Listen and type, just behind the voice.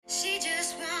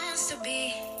to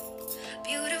be.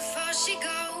 Beautiful she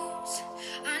goes,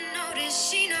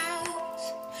 unnoticed she knows.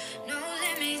 No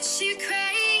limits she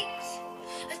craves,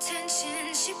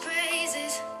 attention she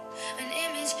praises. An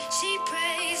image she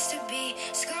prays to be,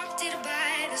 sculpted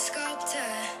by the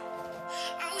sculptor.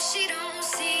 Oh, she don't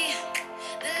see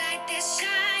the light that's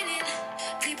shining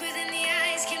deeper than the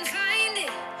eyes can find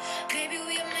it. Maybe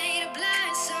we are made of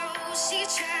blind souls. She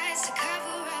tries to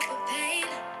cover up her pain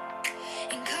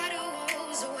and cut her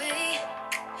woes away.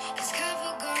 'Cause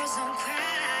cover girls don't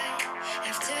cry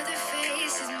after the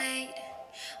face is made.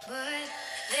 But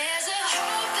there's a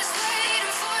hope that's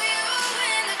waiting for you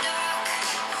in the dark.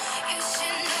 You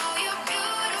should know you're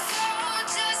beautiful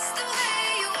just the way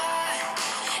you are.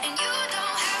 And you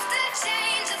don't have to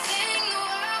change a thing, the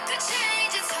world could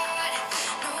change its heart.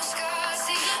 No scars,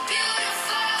 see you're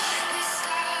beautiful. The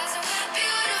stars are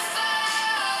beautiful.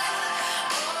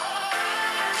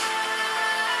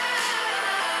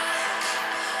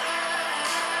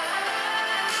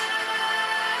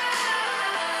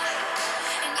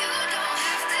 And you don't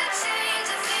have to change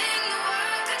a thing, the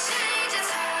world could change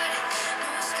its heart.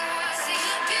 No scars, see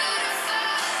you're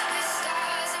beautiful. The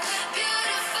stars are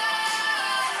beautiful.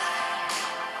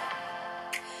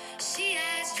 She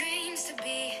has dreams to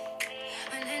be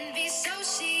an envy, so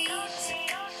she's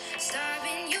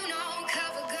starving. You know,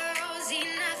 cover girls eat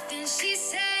nothing. She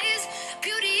says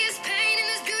beauty is pain and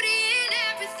there's beauty in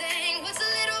everything. What's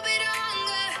a little bit of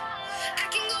hunger? I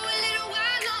can go a little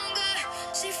while longer.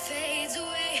 She fades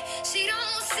away. She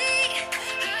don't see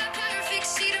her perfect.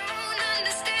 She don't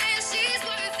understand. She's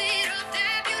worth it. All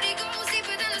that beauty goes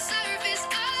deeper than the surface.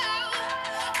 Oh,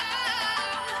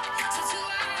 oh. So to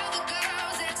all the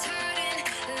girls that's hurting,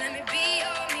 let me be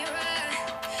your mirror.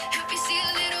 Help you see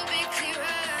a little bit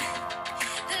clearer.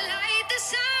 The light that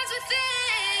shines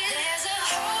within. There's a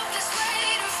hope that's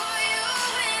waiting for you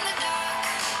in the dark.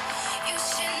 You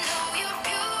should know you're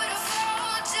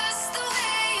beautiful just the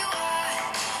way you are.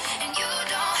 And you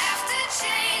don't have to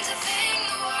change a thing,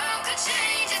 the world could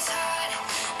change its heart.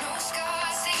 No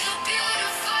scars, see you're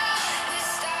beautiful. The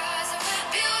stars are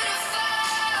beautiful.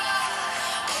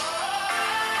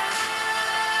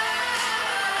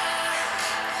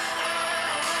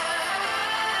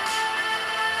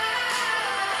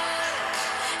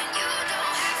 And you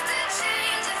don't have to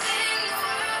change a thing, the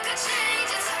world could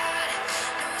change its heart.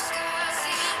 No scars,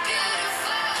 see you're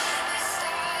beautiful. The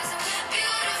stars are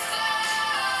beautiful.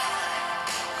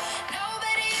 No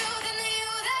better you than the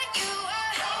you that you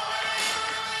are.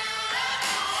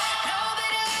 No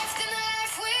better life than the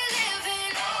life we're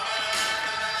living.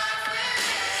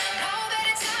 No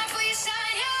better time for you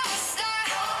shine your star.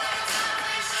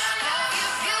 Oh,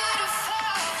 you're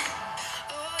beautiful.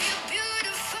 Oh, you're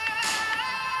beautiful.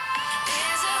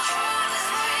 There's a hope that's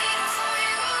waiting for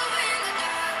you in the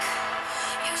dark.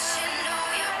 You should know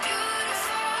you're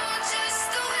beautiful just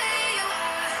the way you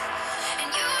are. And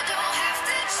you don't have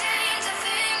to change a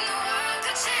thing, the world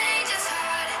could change its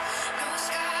heart. No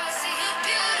scars, see you're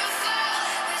beautiful.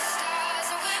 The stars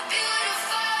are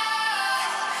beautiful.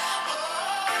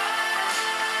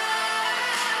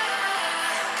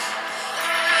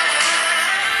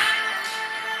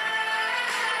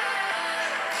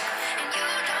 And you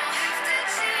don't have to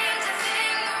change a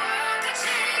thing, the world could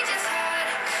change its heart.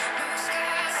 No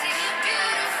scars, see you're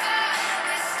beautiful.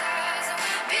 The stars are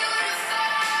beautiful.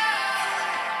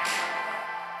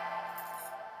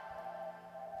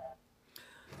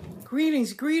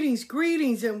 Greetings, greetings,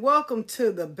 greetings, and welcome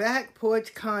to the Back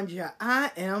Porch Conjure.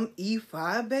 I am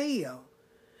E5 Bayo.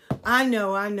 I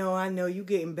know you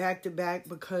getting back to back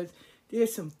because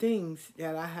there's some things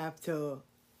that I have to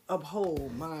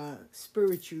uphold, my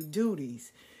spiritual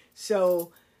duties.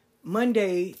 So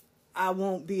Monday, I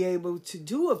won't be able to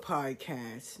do a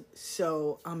podcast,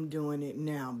 so I'm doing it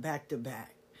now back to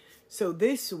back. So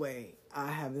this way,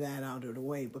 I have that out of the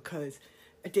way because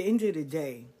at the end of the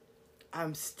day,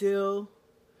 I'm still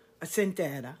a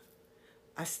Santana.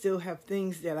 I still have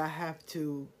things that I have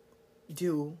to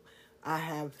do. I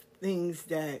have things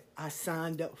that I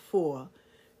signed up for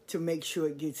to make sure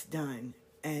it gets done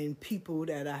and people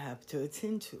that I have to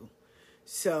attend to.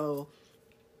 So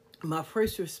my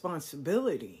first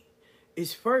responsibility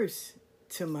is first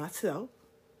to myself,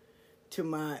 to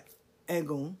my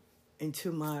Egon, and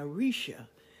to my Arisha,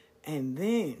 and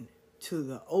then to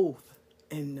the oath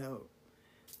and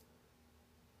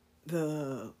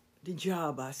the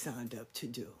job I signed up to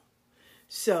do.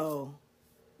 So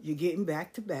you're getting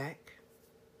back to back.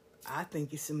 I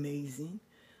think it's amazing.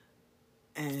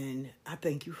 And I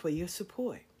thank you for your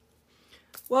support.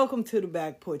 Welcome to the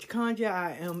Back Porch Conjure.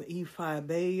 I am E5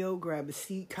 Bayo. Grab a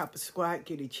seat, cop a squat,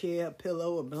 get a chair, a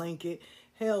pillow, a blanket,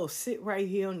 Hell, sit right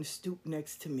here on the stoop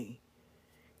next to me.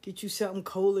 Get you something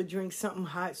cold to drink, something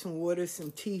hot, some water,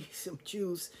 some tea, some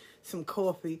juice, some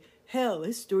coffee. Hell,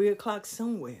 it's 3 o'clock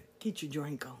somewhere. Get your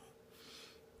drink on.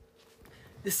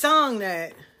 The song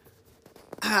that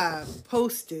I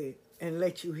posted and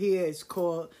let you hear is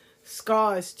called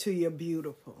Scars to Your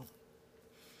Beautiful.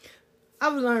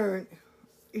 I've learned,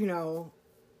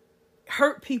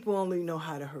 hurt people only know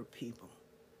how to hurt people.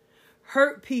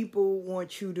 Hurt people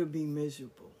want you to be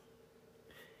miserable.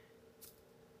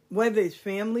 Whether it's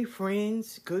family,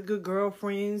 friends, good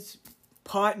girlfriends,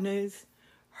 partners,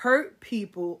 hurt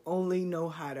people only know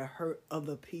how to hurt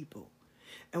other people.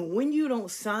 And when you don't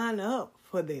sign up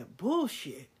for their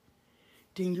bullshit,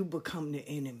 then you become the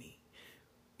enemy.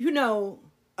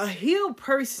 A healed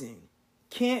person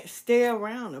can't stay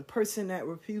around a person that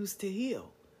refuses to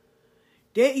heal.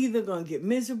 They're either going to get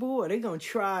miserable or they're going to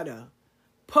try to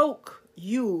poke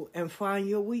you and find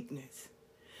your weakness.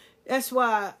 That's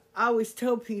why I always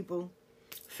tell people,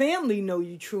 family know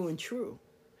you true and true.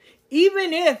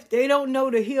 Even if they don't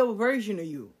know the healed version of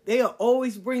you, they'll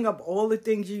always bring up all the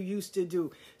things you used to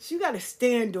do. So you got to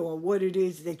stand on what it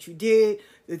is that you did,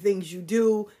 the things you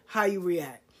do, how you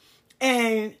react.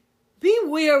 And be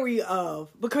wary of,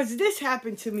 because this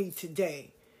happened to me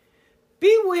today,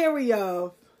 be wary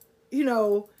of,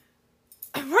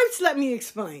 first let me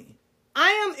explain.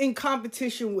 I am in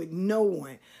competition with no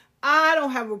one. I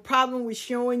don't have a problem with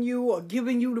showing you or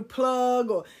giving you the plug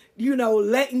or,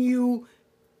 letting you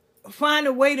find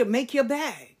a way to make your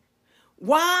bag.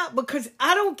 Why? Because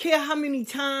I don't care how many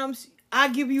times I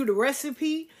give you the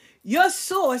recipe, your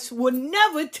sauce will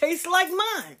never taste like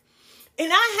mine.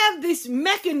 And I have this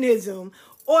mechanism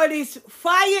or this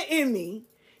fire in me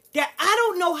that I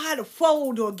don't know how to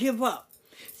fold or give up.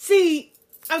 See,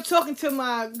 I'm talking to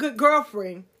my good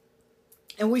girlfriend,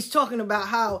 and we was talking about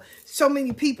how so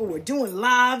many people were doing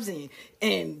lives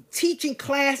and teaching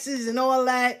classes and all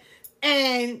that,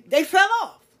 and they fell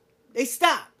off. They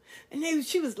stopped. And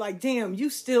she was like, damn, you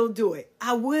still do it.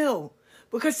 I will.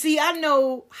 Because, see, I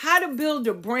know how to build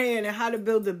a brand and how to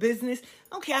build a business.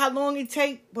 I don't care how long it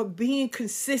takes, but being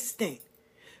consistent.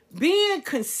 Being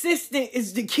consistent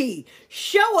is the key.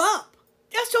 Show up.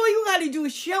 That's all you got to do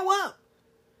is show up.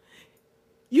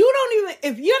 You don't even,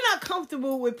 if you're not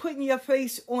comfortable with putting your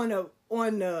face on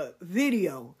a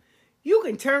video, you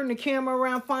can turn the camera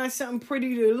around, find something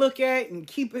pretty to look at and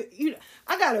keep it.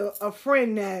 I got a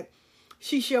friend that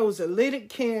she shows a lit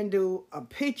candle, a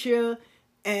picture,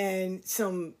 and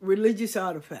some religious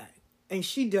artifact. And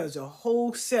she does a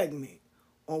whole segment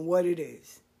on what it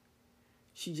is.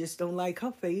 She just don't like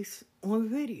her face on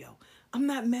video. I'm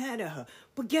not mad at her.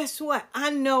 But guess what? I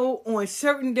know on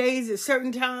certain days at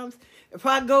certain times, if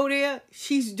I go there,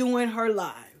 she's doing her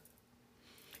live.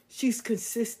 She's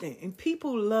consistent. And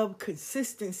people love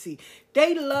consistency.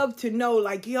 They love to know,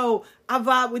 like, yo, I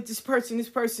vibe with this person. This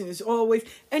person is always.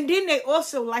 And then they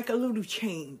also like a little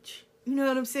change. You know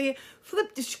what I'm saying?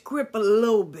 Flip the script a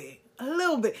little bit. A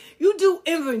little bit. You do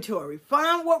inventory.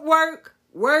 Find what work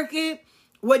it.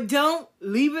 What don't,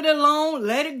 leave it alone.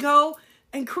 Let it go.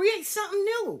 And create something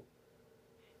new.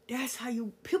 That's how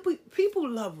people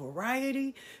love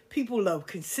variety. People love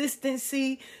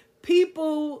consistency.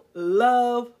 People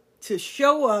love to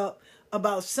show up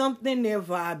about something they're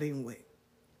vibing with.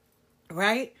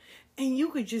 Right? And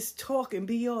you could just talk and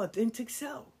be your authentic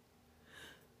self.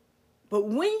 But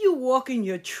when you walk in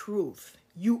your truth,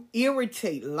 you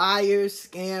irritate liars,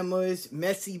 scammers,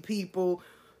 messy people,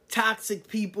 toxic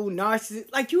people,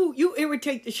 narcissists. Like you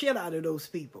irritate the shit out of those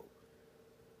people.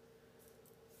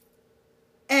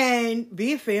 And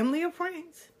be a family or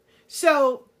friends.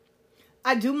 So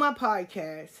I do my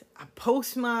podcast. I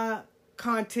post my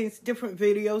contents, different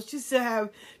videos, just to have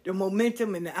the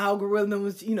momentum and the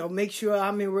algorithms, make sure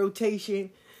I'm in rotation.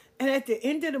 And at the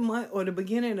end of the month or the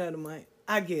beginning of the month,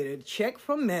 I get a check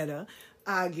from Meta.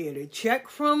 I get a check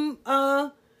from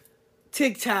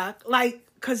TikTok,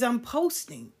 because I'm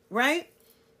posting, right?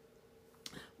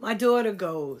 My daughter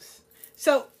goes.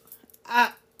 So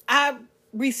I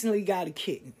recently got a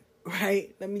kitten,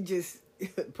 right? Let me just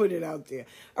put it out there.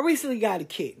 I recently got a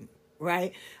kitten,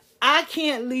 right? I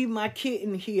can't leave my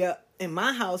kitten here in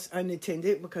my house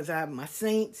unattended because I have my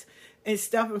saints and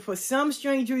stuff. And for some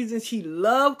strange reason, she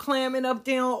loved clamming up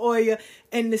there on Oya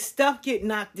and the stuff get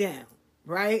knocked down,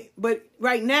 right? But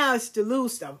right now, it's the little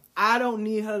stuff. I don't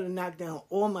need her to knock down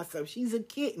all my stuff. She's a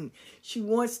kitten. She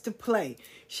wants to play.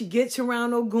 She gets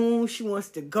around Ogun. She wants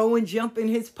to go and jump in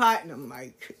his pot. And I'm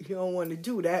like, you don't want to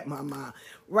do that, my mom,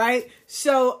 right?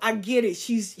 So I get it.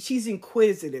 She's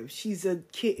inquisitive. She's a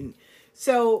kitten.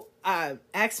 So I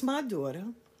asked my daughter,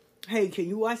 hey, can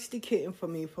you watch the kitten for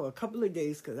me for a couple of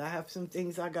days because I have some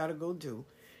things I got to go do?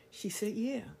 She said,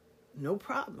 yeah, no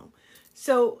problem.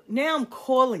 So now I'm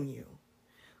calling you.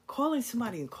 Calling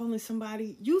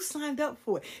somebody. You signed up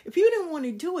for it. If you didn't want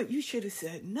to do it, you should have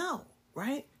said no,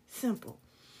 right? Simple.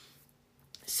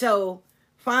 So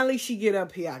finally she get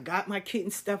up here. I got my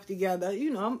kitten stuff together.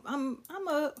 You know, I'm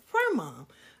a fur mom.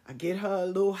 I get her a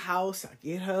little house.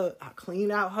 I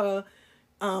clean out her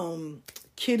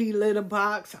kitty litter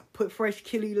box. I put fresh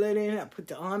kitty litter in. I put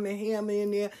the Arm & Hammer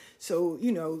in there so,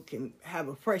 you know, can have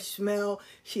a fresh smell.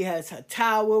 She has her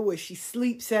tower where she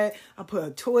sleeps at. I put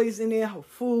her toys in there, her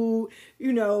food,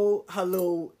 you know, her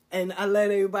little, and I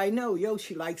let everybody know, yo,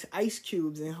 she likes ice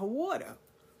cubes in her water.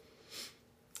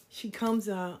 She comes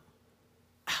up,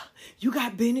 you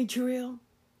got Benadryl?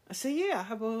 I said, yeah, I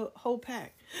have a whole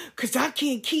pack. Because I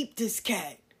can't keep this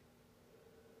cat.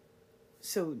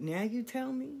 So now you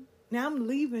tell me? Now I'm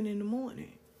leaving in the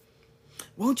morning.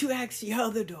 Won't you ask your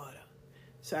other daughter?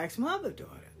 So I asked my other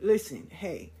daughter, listen,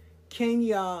 hey, can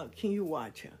you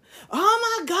watch her?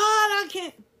 Oh my God, I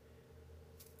can't.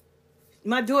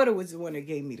 My daughter was the one that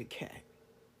gave me the cat.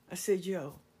 I said,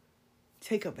 yo,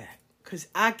 take her back because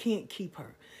I can't keep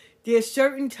her. There's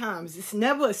certain times, it's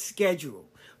never a schedule,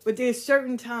 but there's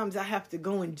certain times I have to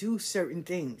go and do certain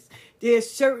things. There's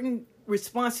certain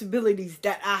responsibilities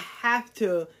that I have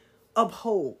to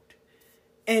uphold.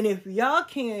 And if y'all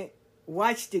can't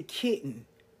watch the kitten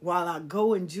while I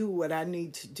go and do what I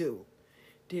need to do,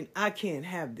 then I can't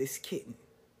have this kitten.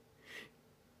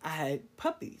 I had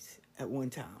puppies at one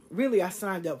time. Really, I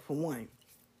signed up for one.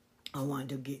 I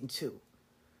wound up getting two.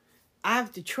 I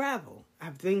have to travel. I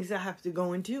have things I have to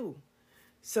go and do.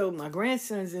 So my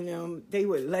grandsons and them, they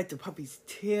would let the puppies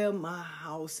tear my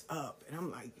house up. And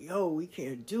I'm like, yo, we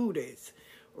can't do this,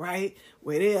 right?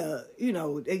 Where they're, you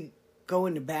know, they go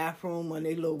in the bathroom on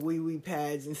their little wee-wee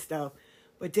pads and stuff.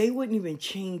 But they wouldn't even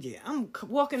change it. I'm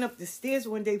walking up the stairs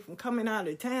one day from coming out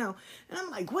of town, and I'm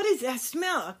like, what is that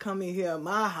smell? I come in here,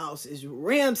 my house is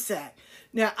ransacked.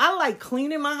 Now, I like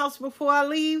cleaning my house before I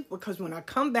leave, because when I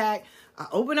come back, I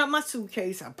open up my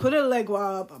suitcase, I put a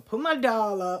Legwa up, I put my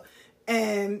doll up,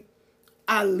 and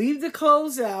I leave the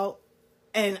clothes out,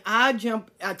 and I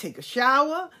take a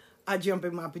shower, I jump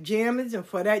in my pajamas, and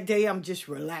for that day, I'm just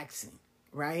relaxing,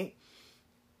 right?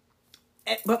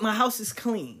 But my house is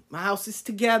clean. My house is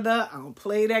together. I don't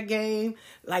play that game.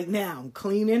 Like now, I'm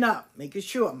cleaning up, making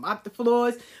sure I mop the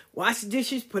floors, wash the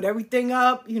dishes, put everything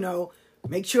up, you know,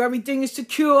 make sure everything is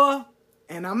secure,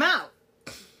 and I'm out.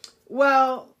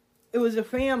 Well, it was a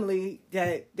family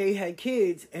that they had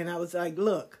kids, and I was like,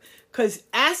 look, because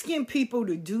asking people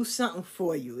to do something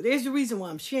for you, there's a reason why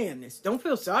I'm sharing this. Don't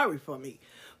feel sorry for me.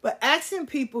 But asking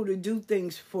people to do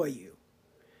things for you,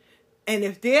 and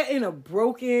if they're in a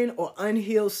broken or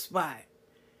unhealed spot,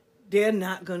 they're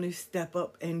not going to step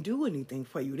up and do anything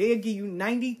for you. They'll give you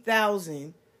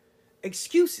 90,000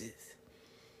 excuses.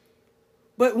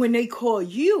 But when they call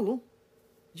you,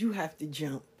 you have to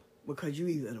jump because you're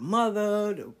either the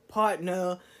mother, the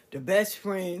partner, the best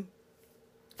friend.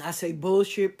 I say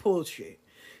bullshit.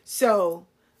 So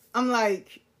I'm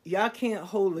like, y'all can't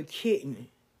hold a kitten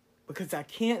because I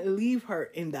can't leave her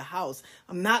in the house.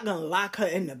 I'm not going to lock her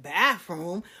in the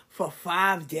bathroom for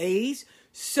 5 days.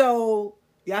 So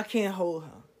y'all can't hold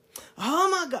her. Oh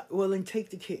my God. Well, then take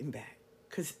the kitten back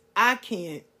because I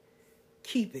can't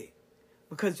keep it.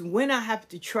 Because when I have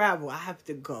to travel, I have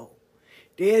to go.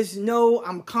 There's no,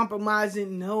 I'm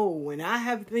compromising. No, when I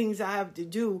have things I have to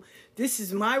do, this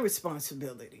is my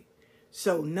responsibility.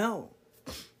 So no.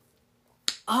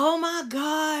 Oh my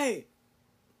God.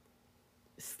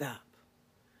 Stop.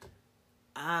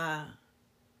 I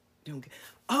don't get.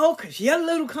 Oh, because you're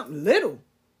little.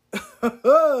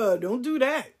 Don't do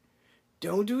that.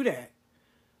 Don't do that.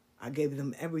 I gave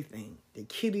them everything. The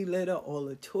kitty litter, all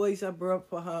the toys I brought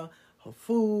for her, her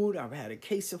food. I had a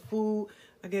case of food.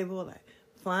 I gave all that.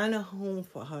 Find a home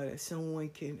for her that someone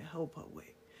can help her with.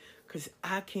 Because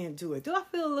I can't do it. Do I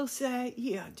feel a little sad?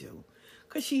 Yeah, I do.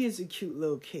 Because she is a cute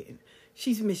little kitten.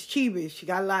 She's mischievous. She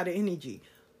got a lot of energy.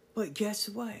 But guess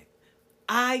what?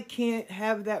 I can't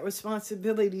have that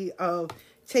responsibility of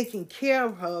taking care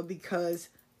of her because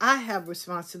I have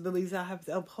responsibilities I have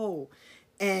to uphold.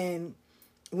 And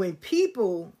when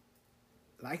people,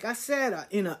 like I said, are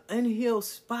in an unhealed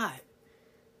spot,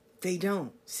 they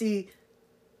don't. See,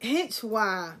 hence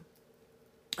why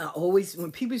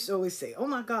when people always say, oh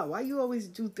my God, why you always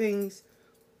do things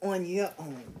on your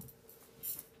own?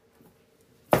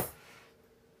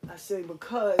 I say,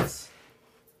 because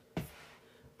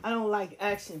I don't like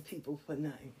asking people for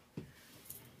nothing.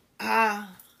 I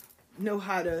know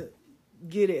how to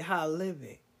get it, how I live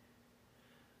it.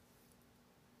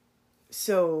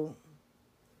 So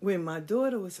when my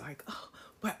daughter was like, oh,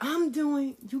 but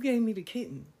you gave me the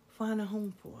kitten. Find a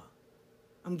home for her.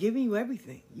 I'm giving you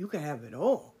everything. You can have it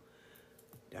all.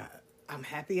 I'm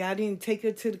happy I didn't take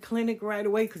her to the clinic right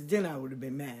away because then I would have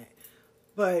been mad.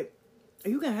 But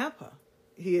you can have her.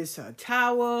 Here's her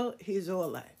towel. Here's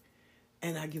all that.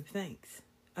 And I give thanks.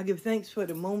 I give thanks for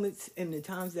the moments and the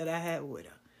times that I had with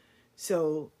her.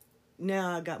 So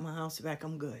now I got my house back.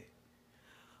 I'm good.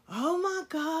 Oh, my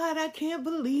God. I can't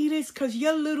believe this because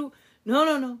you're little.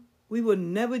 No. We would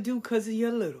never do because of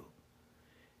your little.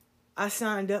 I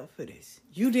signed up for this.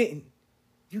 You didn't.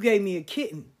 You gave me a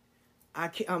kitten.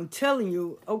 I'm telling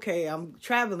you, okay, I'm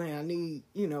traveling. I need,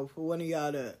 for one of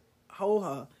y'all to hold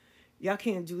her. Y'all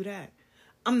can't do that.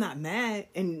 I'm not mad.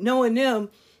 And knowing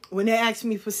them, when they ask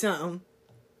me for something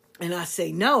and I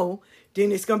say no,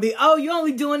 then it's going to be, oh, you're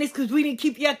only doing this because we didn't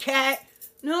keep your cat.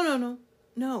 No.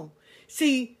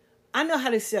 See, I know how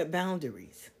to set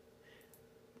boundaries.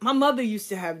 My mother used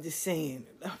to have this saying.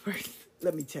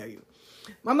 Let me tell you.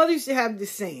 My mother used to have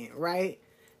this saying, right?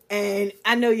 And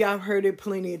I know y'all have heard it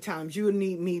plenty of times. You'll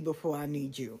need me before I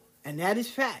need you. And that is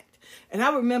fact. And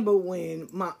I remember when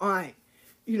my aunt,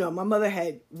 my mother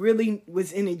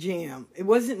was in a jam. It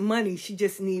wasn't money. She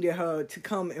just needed her to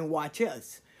come and watch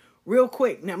us real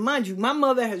quick. Now, mind you, my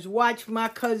mother has watched my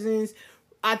cousins,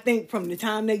 I think, from the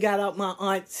time they got out my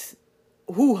aunt's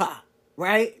hoo-ha,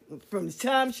 right? From the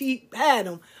time she had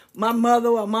them, my mother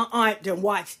or my aunt done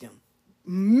watched them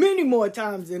many more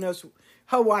times than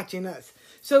her watching us.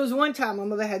 So it was one time my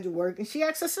mother had to work and she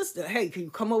asked her sister, hey, can you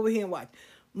come over here and watch?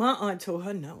 My aunt told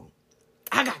her no.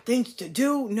 I got things to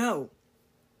do. No.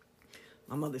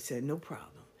 My mother said, no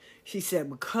problem. She said,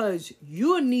 because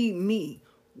you'll need me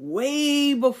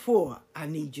way before I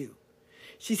need you.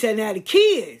 She said, now the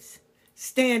kids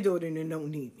stand on it and don't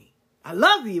need me. I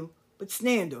love you, but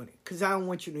stand on it because I don't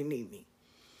want you to need me.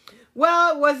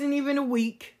 Well, it wasn't even a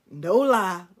week. No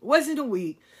lie. It wasn't a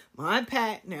week. My Aunt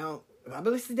Pat, now, God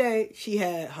bless the day, she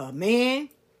had her man,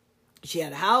 she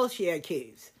had a house, she had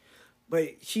kids.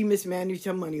 But she mismanaged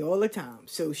her money all the time.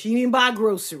 So she didn't buy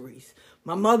groceries.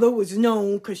 My mother was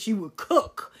known because she would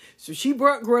cook. So she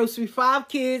brought groceries, 5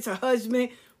 kids, her husband.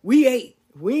 We ate.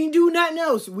 We didn't do nothing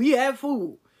else. We had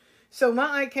food. So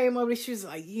my aunt came over and she was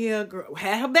like, yeah, girl,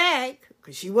 had her bag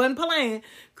because she wasn't playing.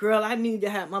 Girl, I need to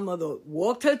have my mother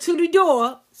walked her to the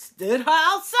door, stood her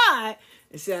outside,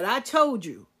 and said, I told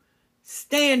you,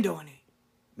 stand on it.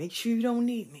 Make sure you don't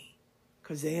need me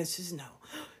because the answer is no.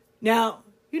 Now,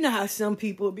 you know how some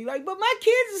people will be like, but my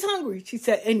kids is hungry. She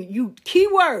said, and key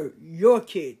word, your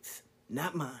kids,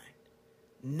 not mine.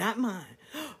 Not mine.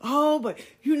 Oh, but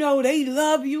they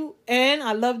love you. And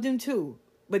I love them too.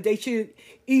 But they should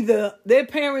either their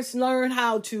parents learn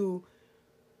how to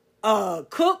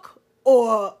cook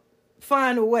or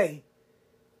find a way.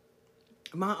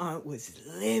 My aunt was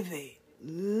livid.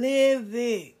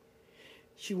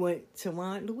 She went to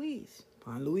my Aunt Louise.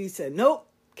 Aunt Louise said, nope,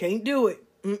 can't do it.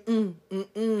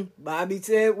 Bobby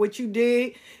said what you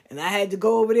did, and I had to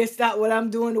go over there, stop what I'm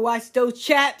doing to watch those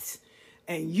chaps,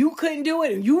 and you couldn't do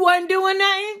it, and you wasn't doing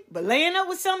nothing but laying up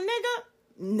with some nigga?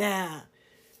 Nah.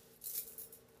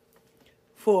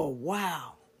 For a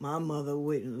while, my mother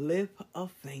wouldn't lift a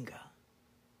finger.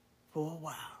 For a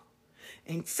while.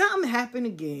 And something happened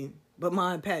again, but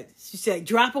my Aunt Pat, she said,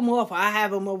 drop them off, I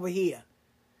have them over here.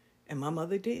 And my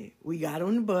mother did. We got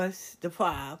on the bus, the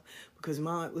 5, because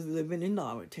my aunt was living in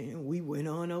Laurelton. We went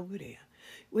on over there.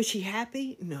 Was she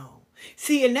happy? No.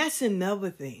 See, and that's another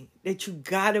thing that you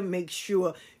got to make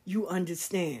sure you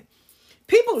understand.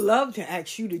 People love to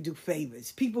ask you to do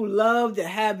favors. People love to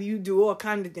have you do all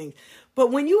kinds of things.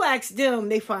 But when you ask them,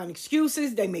 they find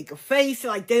excuses. They make a face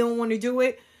like they don't want to do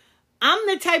it. I'm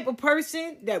the type of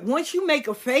person that once you make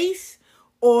a face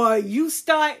or you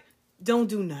start, don't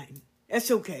do nothing. That's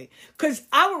okay. Because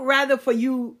I would rather for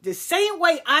you, the same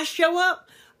way I show up,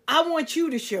 I want you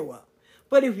to show up.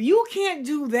 But if you can't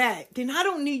do that, then I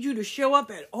don't need you to show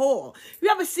up at all. You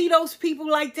ever see those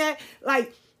people like that?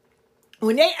 Like,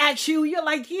 when they ask you, you're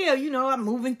like, yeah, I'm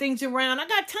moving things around. I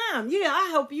got time. Yeah,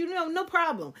 I'll help you. No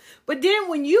problem. But then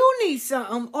when you need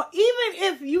something, or even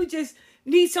if you just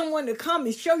need someone to come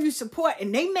and show you support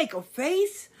and they make a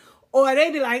face, or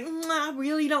they be like, I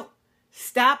really don't.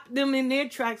 Stop them in their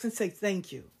tracks and say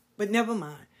thank you. But never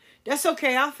mind. That's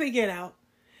okay. I'll figure it out.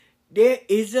 There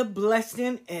is a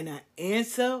blessing and an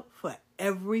answer for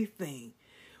everything.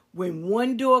 When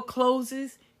one door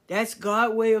closes, that's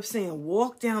God's way of saying,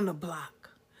 walk down the block.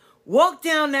 Walk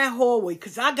down that hallway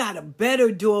because I got a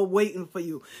better door waiting for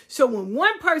you. So when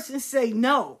one person say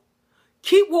no,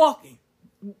 keep walking.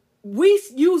 We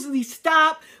usually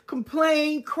stop,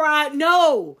 complain, cry.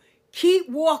 No. Keep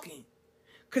walking.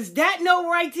 Because that note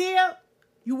right there,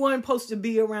 you weren't supposed to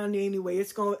be around there anyway.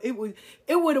 It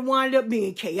would have wound up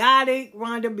being chaotic,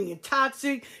 wound up being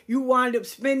toxic. You wind up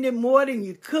spending more than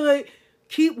you could.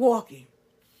 Keep walking.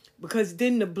 Because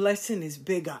then the blessing is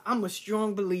bigger. I'm a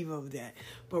strong believer of that.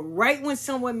 But right when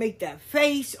someone make that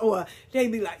face, or they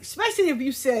be like, especially if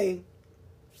you say,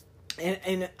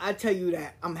 and I tell you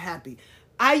that, I'm happy.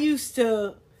 I used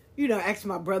to, ask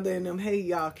my brother and them, hey,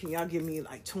 y'all, can y'all give me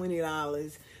like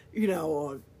 $20,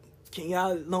 or can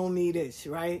y'all loan me this,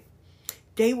 right?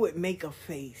 They would make a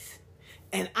face.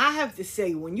 And I have to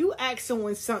say, when you ask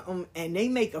someone something and they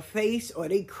make a face or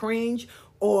they cringe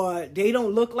or they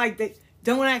don't look like they,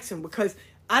 don't ask them, because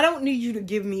I don't need you to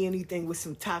give me anything with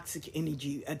some toxic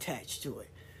energy attached to it.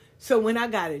 So when I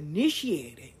got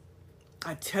initiated,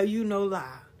 I tell you no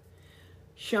lie,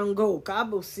 Shango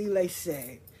Kabosile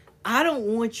said, I don't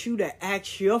want you to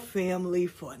ask your family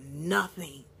for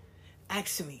nothing.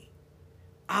 Ask me.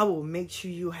 I will make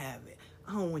sure you have it.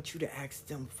 I don't want you to ask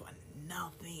them for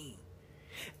nothing.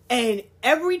 And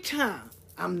every time,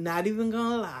 I'm not even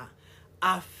going to lie,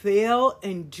 I fail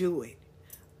and do it,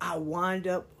 I wind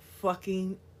up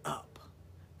fucking up.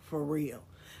 For real.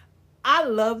 I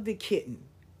love the kitten,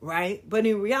 right? But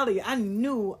in reality, I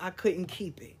knew I couldn't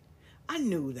keep it. I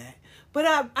knew that.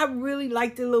 But I really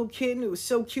liked the little kitten. It was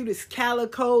so cute. It's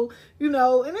calico, and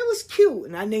it was cute.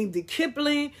 And I named it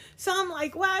Kipling. So I'm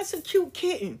like, wow, it's a cute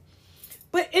kitten.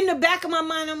 But in the back of my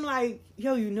mind, I'm like,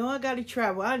 yo, I got to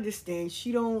travel. I understand.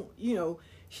 She don't,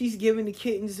 she's giving the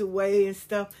kittens away and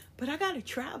stuff. But I got to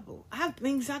travel. I have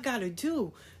things I got to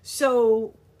do.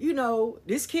 So,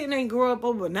 this kitten ain't grow up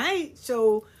overnight.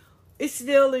 So it's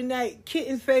still in that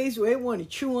kitten phase where they want to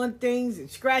chew on things and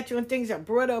scratch on things. I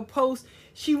brought her a post.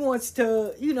 She wants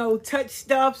to, touch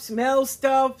stuff, smell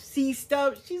stuff, see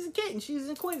stuff. She's a kitten. She's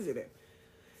inquisitive.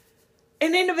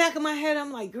 And in the back of my head,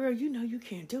 I'm like, girl, you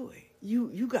can't do it.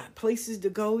 You got places to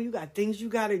go. You got things you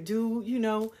got to do.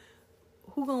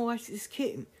 Who gonna watch this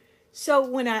kitten? So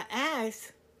when I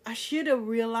asked, I should have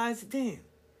realized then.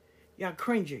 Y'all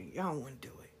cringing. Y'all don't want to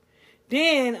do it.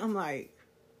 Then I'm like,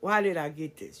 why did I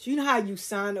get this? You know how you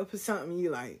sign up for something,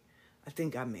 you're like, I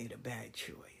think I made a bad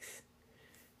choice.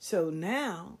 So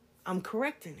now I'm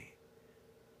correcting it.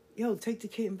 Yo, take the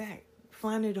kitten back.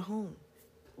 Find it a home.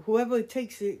 Whoever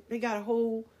takes it, they got a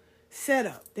whole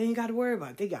setup. They ain't got to worry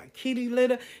about it. They got kitty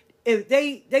litter. If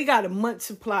they got a month's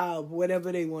supply of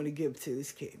whatever they want to give to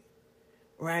this kitten,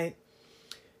 right?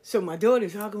 So my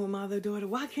daughter's talking with my other daughter,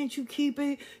 why can't you keep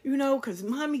it? Because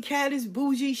mommy cat is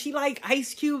bougie. She like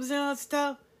ice cubes and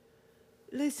stuff.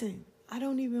 Listen, I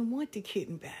don't even want the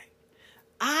kitten back.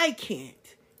 I can't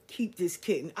keep this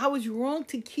kitten. I was wrong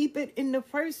to keep it in the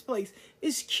first place.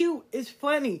 It's cute. It's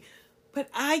funny. But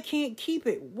I can't keep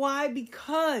it. Why?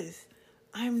 Because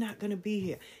I'm not going to be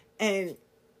here. And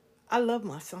I love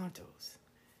my Santos.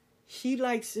 She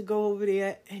likes to go over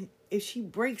there, and if she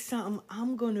breaks something,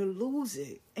 I'm going to lose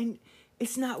it. And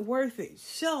it's not worth it.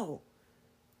 So,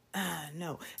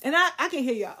 no. And I can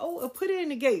hear y'all, put it in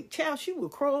the gate. Child, she will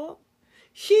crawl.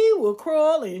 She will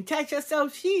crawl and attach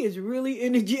herself. She is really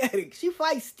energetic. She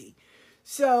feisty.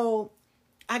 So,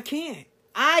 I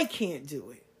can't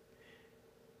do it.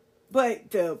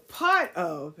 But the part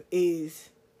of is,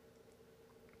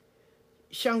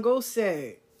 Shango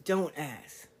said, don't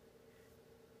ask.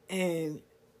 And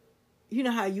you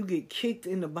know how you get kicked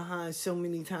in the behind so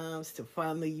many times to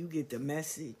finally you get the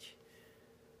message?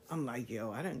 I'm like,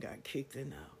 yo, I done got kicked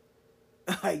enough.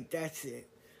 Like, that's it.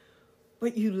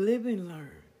 But you live and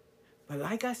learn. But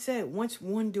like I said, once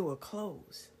one door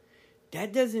closed,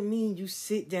 that doesn't mean you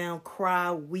sit down,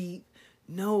 cry, weep.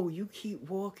 No, you keep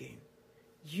walking.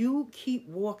 You keep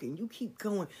walking. You keep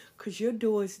going. Because your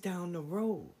door is down the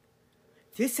road.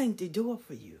 This ain't the door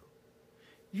for you.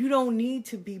 You don't need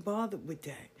to be bothered with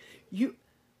that.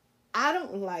 I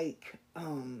don't like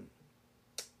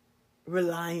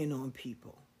relying on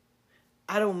people.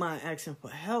 I don't mind asking for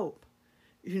help,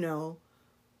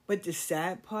 But the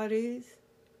sad part is,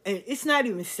 and it's not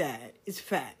even sad, it's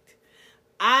fact.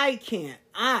 I can't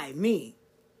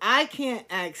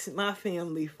ask my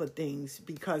family for things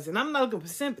because, and I'm not looking for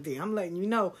sympathy. I'm letting you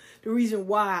know the reason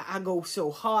why I go so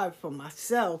hard for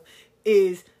myself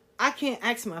is I can't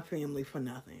ask my family for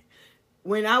nothing.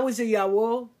 When I was a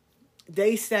Yawo,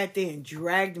 they sat there and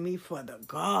dragged me for the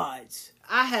gods.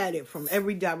 I had it from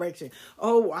every direction.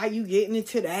 Oh, why you getting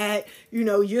into that?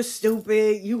 You're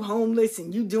stupid. You homeless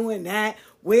and you doing that.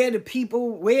 Where the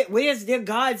people, where's their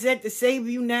gods at to save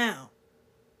you now?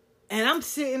 And I'm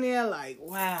sitting there like,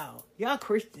 wow, y'all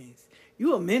Christians.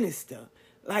 You a minister.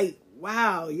 Like,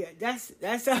 wow, yeah, that's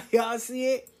how y'all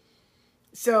see it.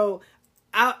 So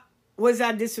Was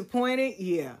I disappointed?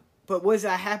 Yeah. But was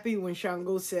I happy when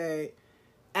Shango said,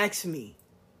 ask me.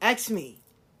 Ask me.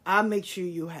 I'll make sure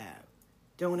you have.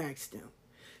 Don't ask them.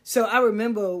 So I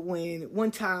remember when one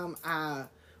time I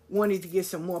wanted to get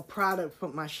some more product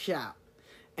from my shop.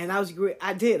 And I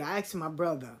asked my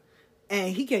brother.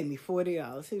 And he gave me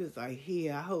 $40. He was like,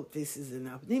 here, I hope this is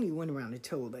enough. Then he went around and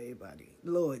told everybody,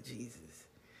 Lord Jesus.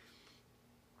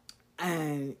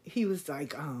 And he was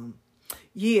like,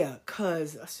 yeah,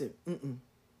 cause I said,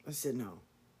 I said, no.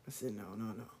 I said, no.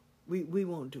 We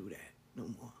won't do that no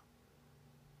more.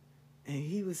 And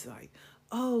he was like,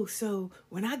 oh, so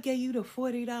when I gave you the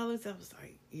 $40, I was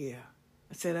like, yeah.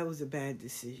 I said, that was a bad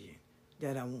decision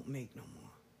that I won't make no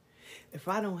more. If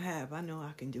I don't have, I know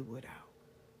I can do without.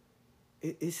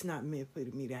 It's not meant for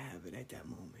me to have it at that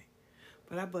moment.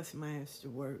 But I bust my ass to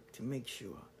work to make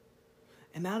sure.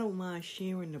 And I don't mind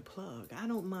sharing the plug. I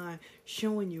don't mind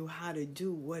showing you how to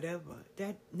do whatever.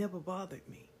 That never bothered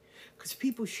me. Because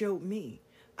people showed me.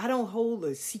 I don't hold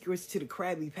the secrets to the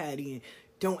Krabby Patty and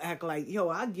don't act like, you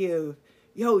want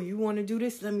to do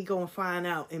this? Let me go and find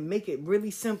out and make it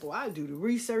really simple. I do the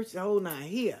research, the whole nine.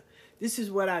 Here, this is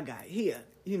what I got. Here,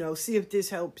 see if this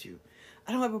helps you.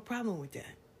 I don't have a problem with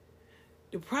that.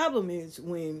 The problem is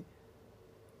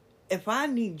if I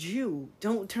need you,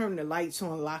 don't turn the lights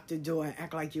on, lock the door, and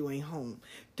act like you ain't home.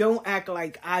 Don't act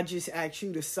like I just asked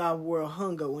you to solve world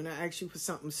hunger when I asked you for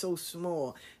something so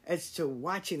small as to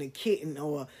watching a kitten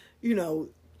or,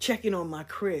 checking on my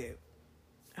crib.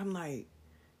 I'm like,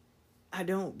 I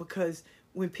don't, because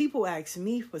when people ask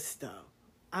me for stuff,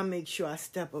 I make sure I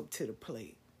step up to the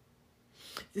plate.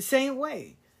 The same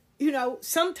way.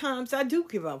 Sometimes I do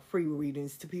give out free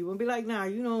readings to people and be like, nah,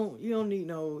 you don't need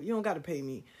you don't got to pay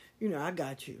me. I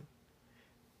got you.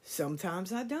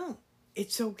 Sometimes I don't.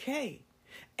 It's okay.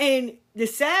 And the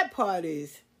sad part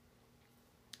is,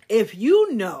 if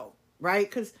right?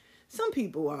 Because some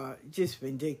people are just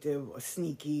vindictive or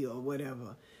sneaky or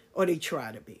whatever, or they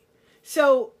try to be.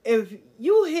 So if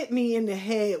you hit me in the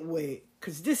head with,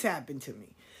 because this happened to me,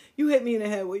 you hit me in the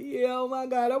head with, oh my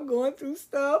God, I'm going through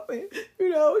stuff and,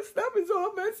 stuff is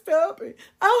all messed up and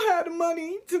I don't have the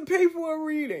money to pay for a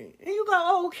reading. And you go,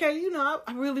 oh, okay,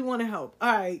 I really want to help. All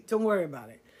right, don't worry about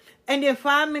it. And then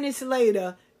 5 minutes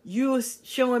later, you're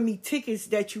showing me tickets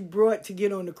that you brought to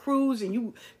get on the cruise and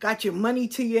you got your money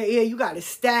to your ear. You got a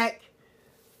stack.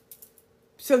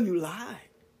 So you lied.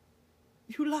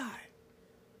 You lied.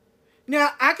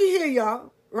 Now, I can hear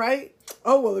y'all, right?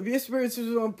 Oh, well, if your spirits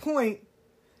was on point,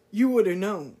 you would have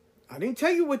known. I didn't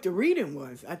tell you what the reading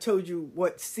was. I told you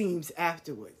what seems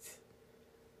afterwards.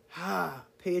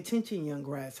 Pay attention, young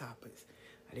grasshoppers.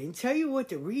 I didn't tell you what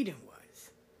the reading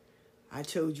was. I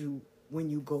told you when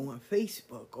you go on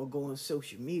Facebook or go on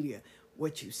social media,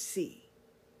 what you see.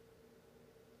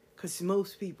 Because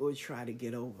most people try to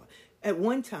get over. At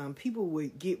one time, people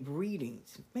would get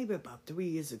readings. Maybe about 3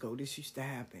 years ago, this used to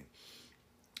happen.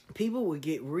 People would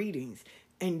get readings,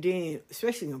 and then,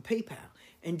 especially on PayPal,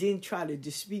 and then try to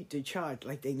dispute the charge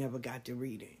like they never got the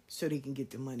reading so they can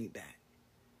get the money back.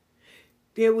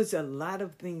 There was a lot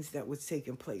of things that was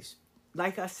taking place.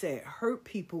 Like I said, hurt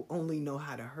people only know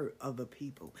how to hurt other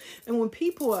people. And when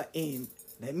people are in,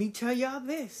 let me tell y'all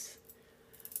this.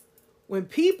 When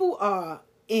people are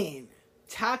in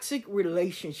toxic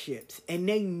relationships and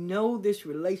they know this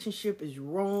relationship is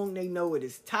wrong, they know it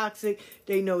is toxic,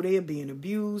 they know they're being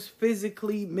abused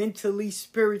physically, mentally,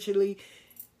 spiritually,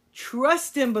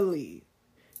 trust and believe.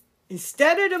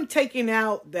 Instead of them taking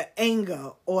out the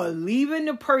anger or leaving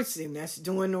the person that's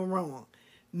doing them wrong,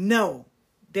 no,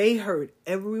 they hurt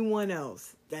everyone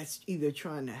else that's either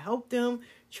trying to help them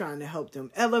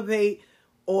elevate,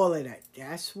 all of that.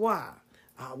 That's why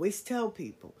I always tell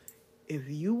people, if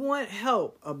you want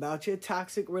help about your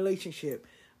toxic relationship,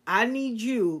 I need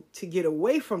you to get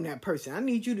away from that person. I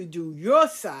need you to do your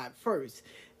side first,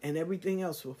 and everything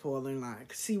else will fall in line.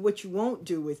 See, what you won't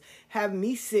do is have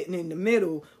me sitting in the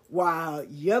middle while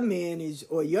your man is,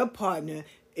 or your partner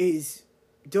is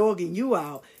dogging you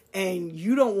out, and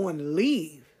you don't want to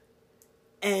leave.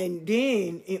 And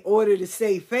then, in order to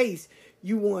save face,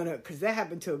 you want to, because that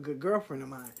happened to a good girlfriend of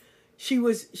mine. She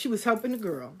was helping the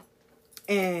girl,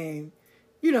 and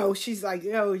she's like,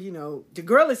 the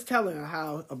girl is telling her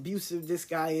how abusive this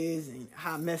guy is and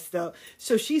how messed up.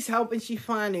 So she's helping. She's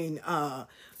finding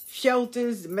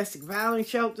shelters, domestic violence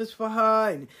shelters for her,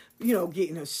 and,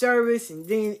 getting her service. And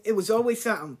then it was always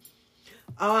something.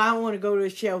 Oh, I don't want to go to a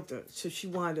shelter. So she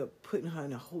wound up putting her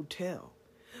in a hotel.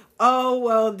 Oh,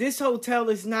 well, this hotel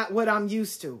is not what I'm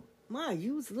used to.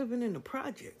 You was living in the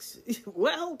projects.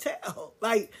 What hotel?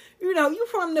 Like, you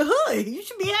from the hood. You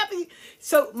should be happy.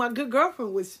 So my good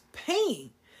girlfriend was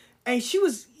paying. And she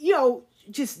was,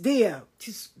 just there,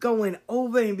 just going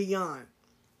over and beyond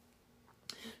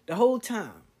the whole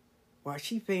time. While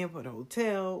she paying for the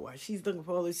hotel, while she's looking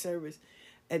for all this service,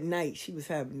 at night she was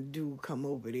having a dude come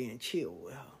over there and chill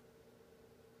with her.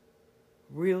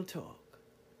 Real talk.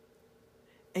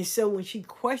 And so when she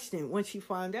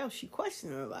found out, she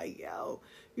questioned her like, yo,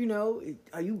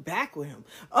 are you back with him?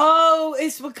 Oh,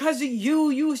 it's because of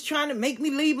you. You was trying to make me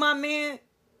leave my man.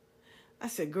 I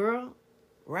said, girl,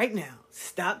 right now,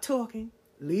 stop talking,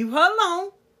 leave her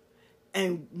alone,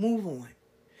 and move on.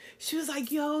 She was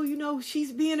like, yo,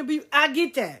 she's being abused. I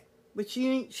get that. But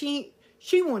she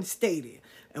want to stay there.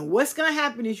 And what's going to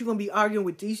happen is you're going to be arguing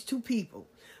with these two people,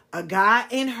 a guy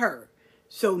and her.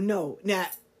 So no. Now,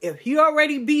 if he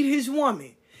already beat his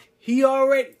woman, he's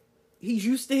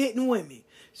used to hitting women.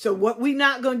 So what we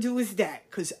not going to do is that.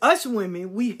 Because us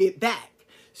women, we hit back.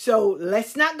 So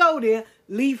let's not go there.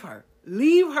 Leave her.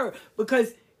 Leave her.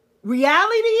 Because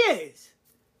reality is,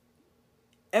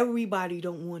 everybody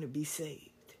don't want to be saved.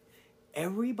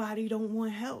 Everybody don't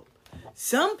want help.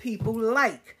 Some people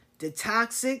like the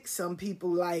toxic. Some people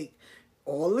like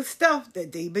all the stuff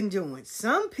that they've been doing.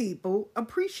 Some people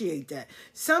appreciate that.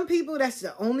 Some people, that's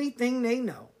the only thing they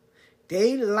know.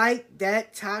 They like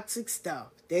that toxic stuff.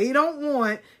 They don't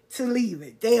want to leave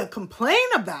it. They'll complain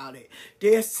about it.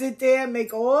 They'll sit there and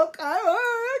make all kinds of,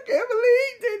 I can't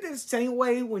believe it. The same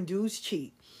way when dudes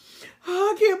cheat.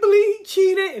 Oh, I can't believe he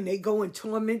cheated. And they go and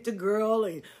torment the girl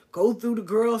and go through the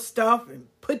girl stuff and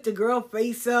put the girl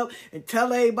face up and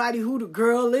tell everybody who the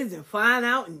girl is and find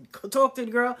out and talk to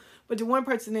the girl. But the one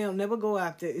person they'll never go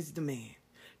after is the man.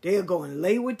 They'll go and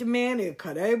lay with the man. They'll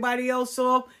cut everybody else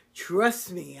off.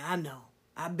 Trust me, I know.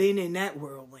 I've been in that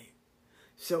whirlwind.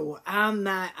 So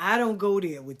I don't go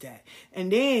there with that.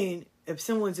 And then if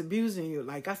someone's abusing you,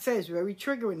 like I said, it's very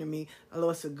triggering to me. I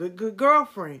lost a good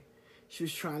girlfriend. She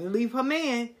was trying to leave her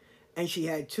man. And she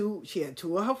had two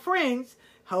of her friends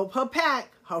help her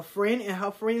pack. Her friend and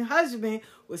her friend's husband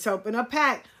was helping her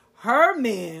pack. Her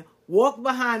man walked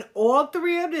behind all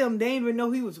three of them. They didn't even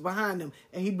know he was behind them.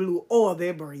 And he blew all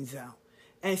their brains out.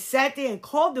 And sat there and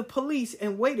called the police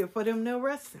and waited for them to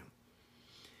arrest him.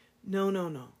 No.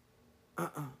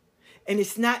 And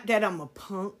it's not that I'm a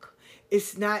punk.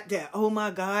 It's not that, oh my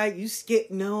God, you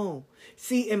scared. No.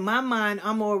 See, in my mind,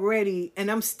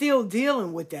 I'm still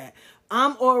dealing with that.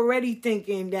 I'm already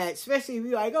thinking that, especially if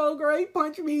you're like, oh, girl, he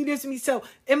punched me, this and me. So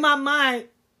in my mind,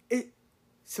 it's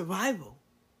survival.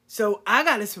 So I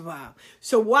got to survive.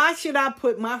 So why should I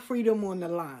put my freedom on the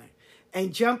line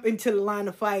and jump into the line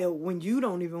of fire when you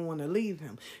don't even want to leave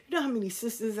him? You know how many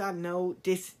sisters I know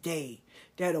this day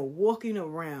that are walking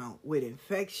around with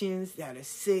infections, that are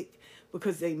sick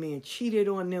because they man cheated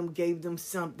on them, gave them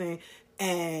something,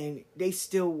 and they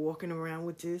still walking around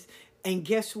with this. And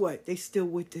guess what? They still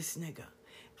with this nigga.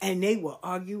 And they will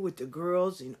argue with the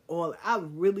girls and all.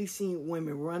 I've really seen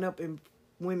women run up in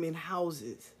women's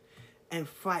houses and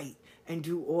fight and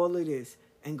do all of this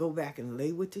and go back and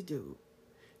lay with the dude.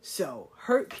 So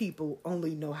hurt people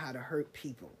only know how to hurt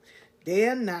people.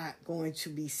 They're not going to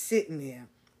be sitting there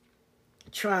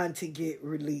trying to get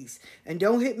released. And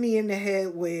don't hit me in the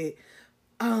head with,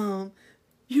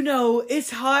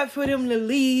 it's hard for them to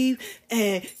leave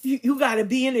and you got to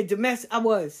be in a domestic. I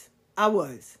was,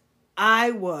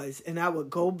 and I would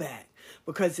go back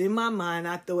because in my mind,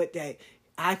 I thought that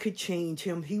I could change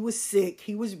him. He was sick.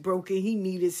 He was broken. He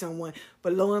needed someone.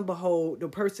 But lo and behold, the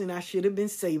person I should have been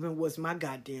saving was my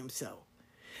goddamn self.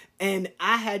 And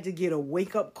I had to get a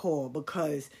wake-up call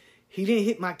because he didn't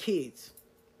hit my kids.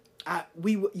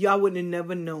 Y'all would have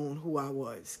never known who I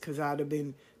was because I'd have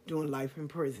been doing life in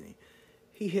prison.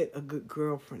 He hit a good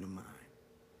girlfriend of mine.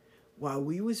 While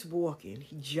we was walking,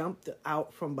 he jumped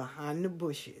out from behind the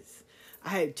bushes. I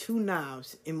had 2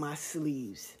 knives in my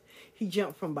sleeves. He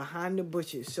jumped from behind the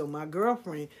bushes. So my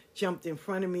girlfriend jumped in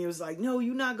front of me and was like, no,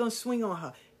 you're not going to swing on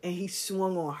her. And he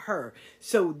swung on her.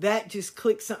 So that just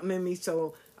clicked something in me.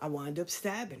 So I wound up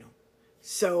stabbing him.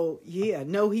 So yeah,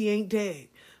 no, he ain't dead.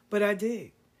 But I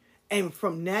did. And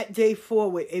from that day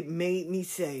forward, it made me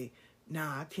say,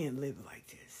 nah, I can't live like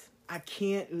this. I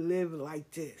can't live like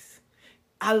this.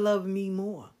 I love me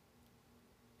more.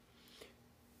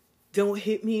 Don't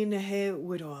hit me in the head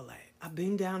with all that. I've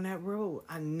been down that road.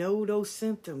 I know those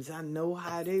symptoms. I know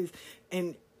how it is.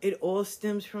 And it all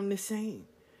stems from the same.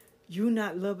 You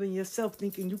not loving yourself,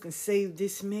 thinking you can save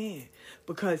this man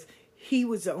because he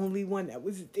was the only one that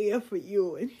was there for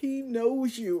you and he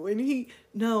knows you. And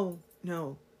no.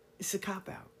 It's a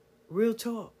cop-out. Real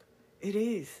talk. It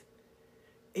is.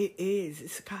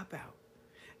 It's a cop-out.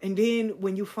 And then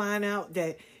when you find out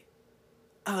that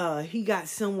he got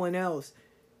someone else,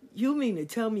 You mean to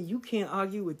tell me you can't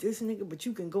argue with this nigga, but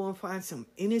you can go and find some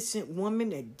innocent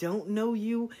woman that don't know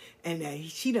you and that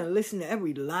she done listen to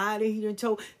every lie that he done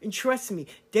told? And trust me,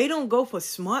 they don't go for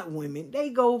smart women. They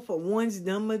go for ones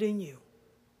dumber than you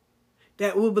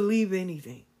that will believe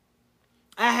anything.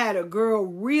 I had a girl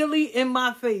really in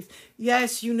my face.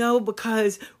 Yes,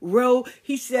 because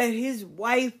he said his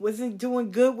wife wasn't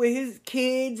doing good with his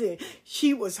kids and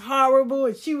she was horrible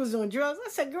and she was on drugs. I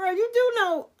said, girl, you do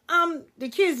know I'm the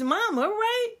kid's mama,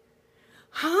 right?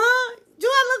 Huh? Do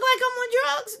I look like I'm on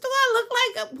drugs? Do I look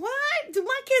like what? Do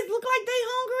my kids look like they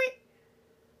hungry?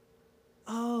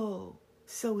 Oh,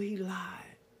 so he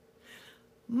lied.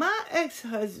 My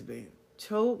ex-husband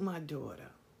told my daughter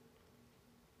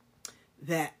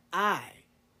that I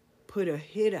put a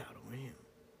hit out on him.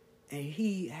 And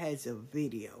he has a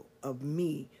video of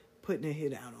me putting a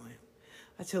hit out on him.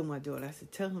 I told my daughter, I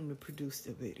said, tell him to produce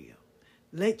the video.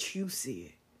 Let you see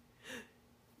it.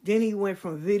 Then he went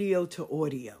from video to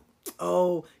audio.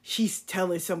 Oh, she's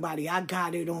telling somebody I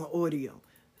got it on audio.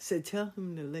 I said, tell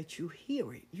him to let you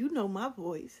hear it. You know my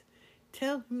voice.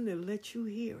 Tell him to let you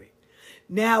hear it.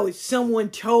 Now it's someone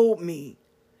told me.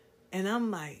 And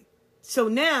I'm like, so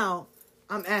now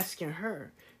I'm asking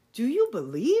her, do you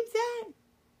believe that?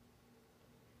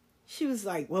 She was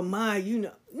like, well, Ma,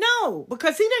 No,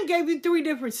 because he done gave you 3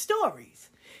 different stories.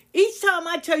 Each time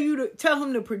I tell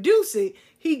him to produce it,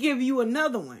 he give you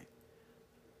another one.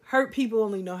 Hurt people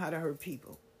only know how to hurt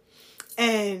people.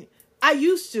 And I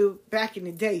used to back in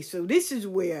the day, so this is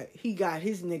where he got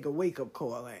his nigga wake-up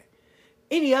call at.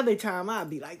 Any other time, I'd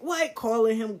be like, what?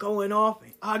 Calling him, going off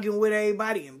and arguing with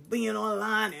everybody and being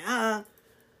online and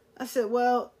I said,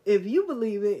 well, if you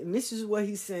believe it, and this is what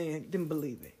he's saying, then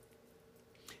believe it.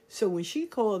 So when she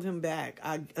called him back,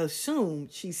 I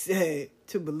assumed she said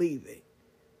to believe it.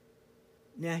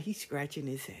 Now he's scratching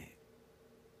his head.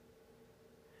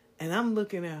 And I'm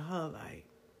looking at her like,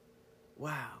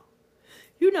 wow.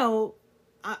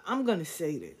 I'm going to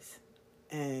say this.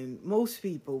 And most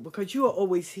people, because you will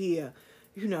always hear,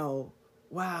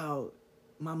 wow,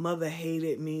 my mother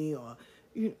hated me. Or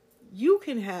you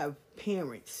can have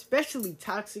parents, especially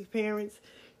toxic parents,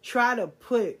 try to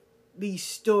put these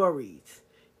stories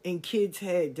in kids'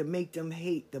 head to make them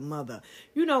hate the mother.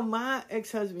 My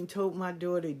ex-husband told my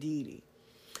daughter, Dee Dee,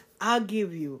 I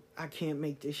can't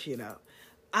make this shit up.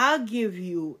 I'll give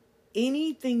you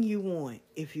anything you want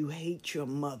if you hate your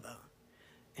mother.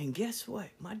 And guess what?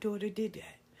 My daughter did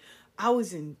that. I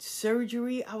was in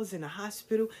surgery. I was in a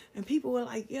hospital. And people were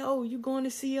like, yo, you going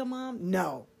to see your mom?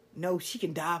 No, she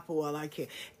can die for all I care.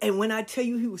 And when I tell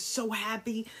you he was so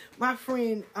happy, my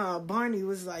friend Barney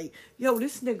was like, yo,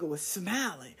 this nigga was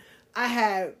smiling. I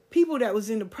had people that was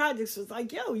in the projects was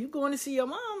like, yo, you going to see your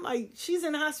mom? Like, she's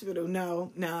in the hospital.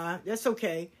 No, nah, that's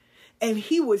okay. And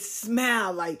he would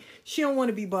smile like she don't want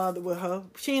to be bothered with her.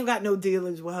 She ain't got no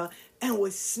dealings with her. And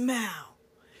would smile.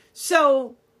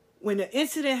 So when the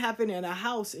incident happened in her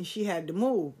house and she had to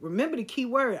move, remember the key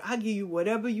word, I'll give you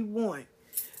whatever you want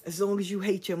as long as you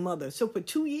hate your mother. So for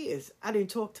 2 years, I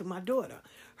didn't talk to my daughter.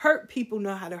 Hurt people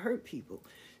know how to hurt people.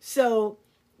 So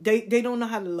they don't know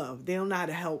how to love. They don't know how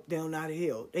to help. They don't know how to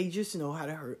heal. They just know how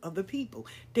to hurt other people.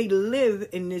 They live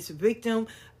in this victim,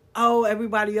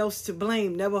 everybody else to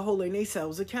blame, never holding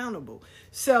themselves accountable.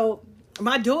 So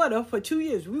my daughter, for 2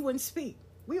 years, we wouldn't speak.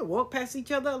 We would walk past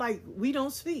each other like we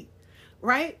don't speak,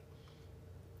 right?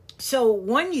 So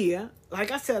 1 year, like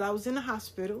I said, I was in the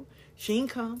hospital. She ain't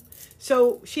come.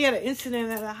 So she had an incident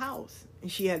at her house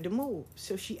and she had to move.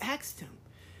 So she asked him,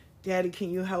 Daddy, can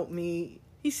you help me?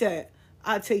 He said,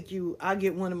 I'll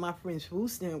get one of my friend's food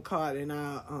stamp card and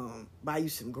I'll buy you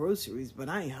some groceries, but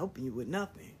I ain't helping you with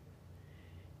nothing.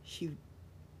 She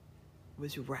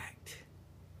was racked.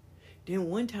 Then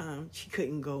one time she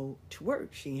couldn't go to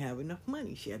work. She didn't have enough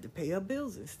money. She had to pay her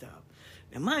bills and stuff.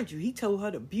 Now, mind you, he told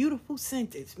her the beautiful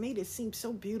sentence, made it seem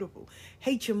so beautiful.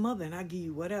 Hate your mother and I'll give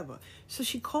you whatever. So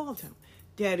she called him.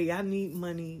 Daddy, I need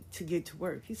money to get to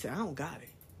work. He said, I don't got it.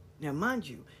 Now, mind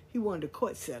you, he wanted a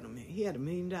court settlement. He had $1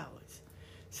 million.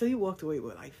 So he walked away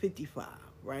with like 55,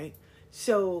 right?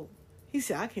 So he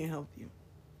said, I can't help you.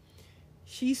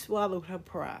 She swallowed her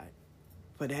pride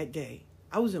for that day.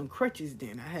 I was on crutches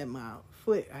then. I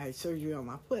had surgery on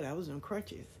my foot. I was on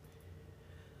crutches.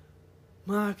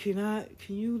 Ma, can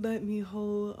you let me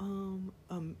hold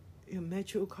a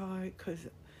Metro card? Because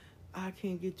I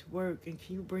can't get to work. And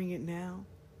can you bring it now?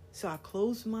 So I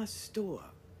closed my store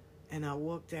and I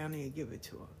walked down there and give it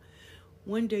to her.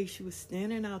 One day she was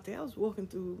standing out there. I was walking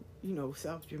through,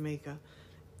 South Jamaica.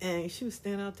 And she was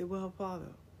standing out there with her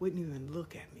father. Wouldn't even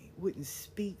look at me. Wouldn't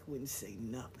speak. Wouldn't say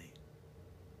nothing.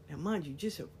 Now, mind you,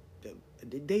 just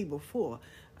the day before,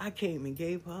 I came and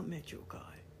gave her a Metro card.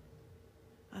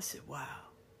 I said, wow.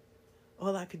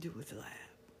 All I could do was laugh.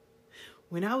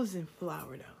 When I was in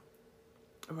Florida,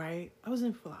 right? I was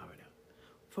in Florida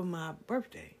for my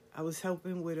birthday. I was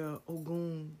helping with a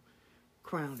Ogun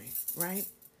crowning, right?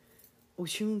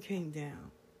 Oshun came down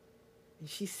and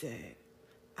she said,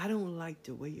 I don't like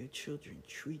the way your children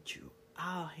treat you.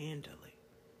 I'll handle it.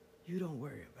 You don't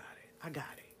worry about it. I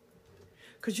got it.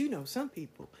 Because, some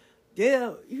people,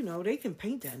 they can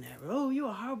paint that narrative. Oh, you're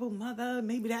a horrible mother.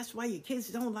 Maybe that's why your kids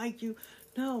don't like you.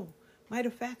 No. Matter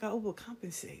of fact, I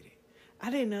overcompensated.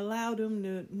 I didn't allow them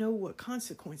to know what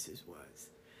consequences was.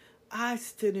 I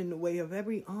stood in the way of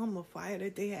every arm of fire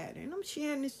that they had. And I'm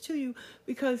sharing this to you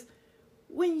because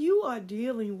when you are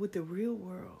dealing with the real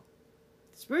world,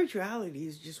 spirituality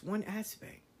is just one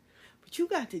aspect. But you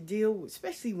got to deal with,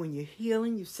 especially when you're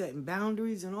healing, you're setting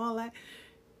boundaries and all that.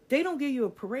 They don't give you a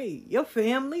parade. Your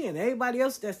family and everybody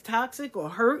else that's toxic or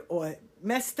hurt or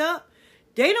messed up,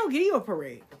 they don't give you a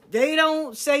parade. They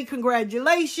don't say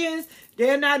congratulations.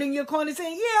 They're not in your corner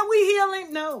saying, yeah, we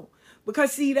healing. No.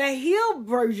 Because, see, that healed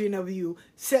version of you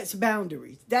sets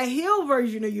boundaries. That healed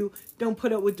version of you don't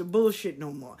put up with the bullshit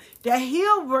no more. That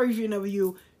healed version of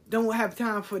you don't have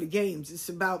time for the games. It's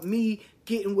about me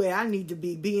getting where I need to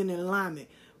be, being in alignment.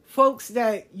 Folks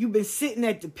that you've been sitting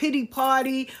at the pity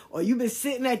party, or you've been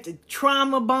sitting at the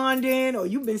trauma bonding, or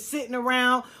you've been sitting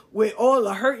around with all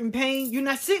the hurt and pain, you're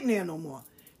not sitting there no more.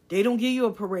 They don't give you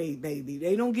a parade, baby.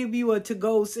 They don't give you a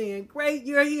to-go saying, great,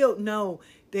 you're healed. No,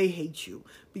 they hate you.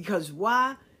 Because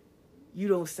why? You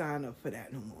don't sign up for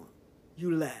that no more.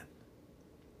 You left.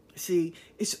 See,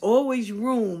 it's always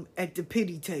room at the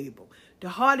pity table. The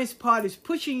hardest part is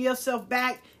pushing yourself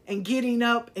back and getting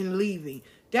up and leaving.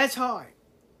 That's hard.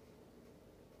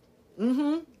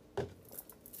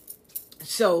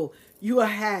 So you will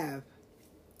have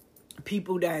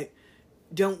people that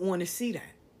don't want to see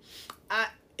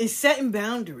that. It's setting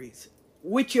boundaries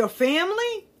with your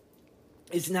family.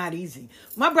 It's not easy.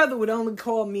 My brother would only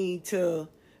call me to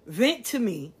vent to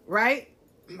me, right?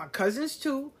 My cousins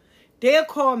too. They'll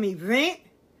call me, vent,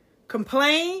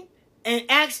 complain, and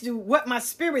ask what my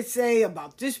spirit say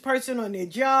about this person on their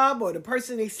job or the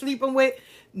person they sleeping with.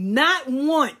 Not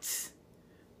once,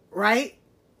 right?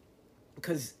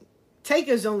 Because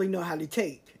takers only know how to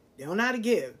take. They don't know how to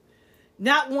give.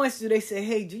 Not once do they say,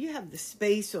 hey, do you have the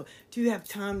space, or do you have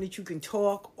time that you can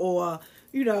talk, or,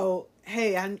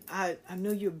 hey, I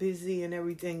know you're busy and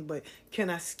everything, but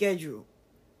can I schedule?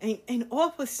 And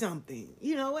offer something.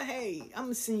 Hey, I'm going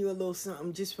to send you a little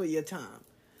something just for your time.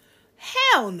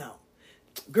 Hell no.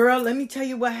 Girl, let me tell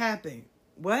you what happened.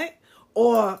 What?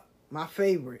 Or my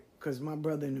favorite, because my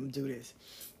brother and them do this.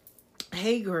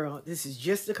 Hey, girl, this is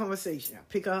just a conversation. I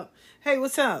pick up. Hey,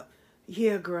 what's up?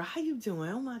 Yeah, girl, how you doing?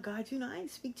 Oh, my God, I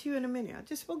ain't speak to you in a minute. I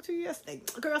just spoke to you yesterday.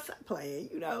 Girl, stop playing,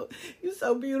 You're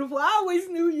so beautiful. I always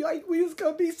knew we was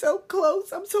going to be so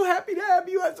close. I'm so happy to have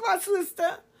you as my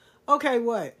sister. Okay,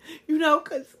 what?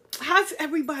 Because how's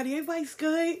everybody? Everybody's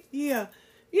good? Yeah.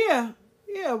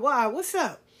 Why? What's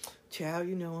up?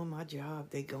 Child, on my job,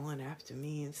 they going after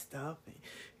me and stuff.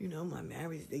 And, my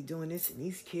marriage, they doing this, and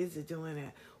these kids are doing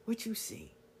that. What you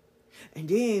see? And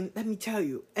then, let me tell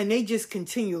you, and they just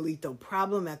continually throw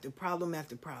problem after problem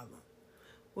after problem.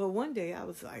 Well, one day I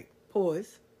was like,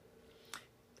 pause.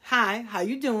 Hi, how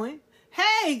you doing?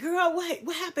 Hey, girl,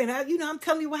 what happened? I'm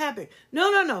telling you what happened.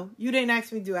 No. You didn't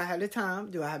ask me, do I have the time?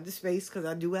 Do I have the space? Because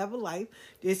I do have a life.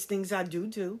 There's things I do.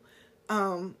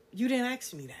 You didn't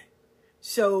ask me that.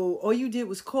 So all you did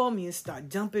was call me and start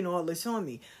dumping all this on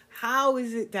me. How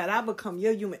is it that I become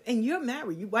your human? And you're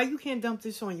married. Why you can't dump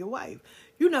this on your wife?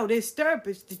 There's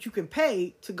therapists that you can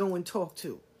pay to go and talk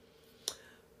to.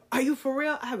 Are you for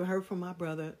real? I haven't heard from my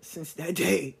brother since that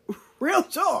day. Real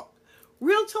talk.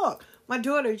 My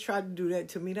daughter tried to do that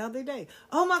to me the other day.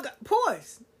 Oh, my God.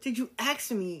 Pause. Did you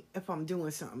ask me if I'm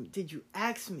doing something? Did you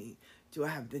ask me, do I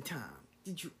have the time?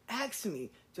 Did you ask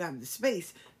me, do I have the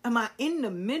space? Am I in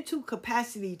the mental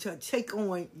capacity to take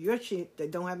on your shit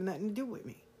that don't have nothing to do with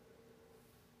me?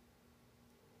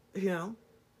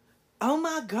 Oh,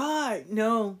 my God.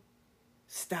 No.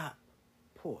 Stop.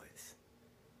 Pause.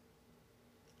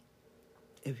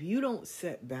 If you don't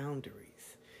set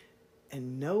boundaries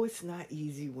and know it's not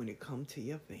easy when it comes to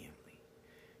your family,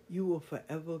 you will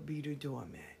forever be the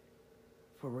doormat.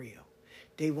 For real.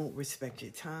 They won't respect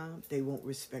your time. They won't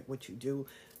respect what you do.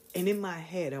 And in my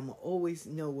head, I'm going to always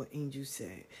know what Angel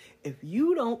said. If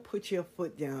you don't put your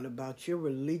foot down about your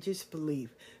religious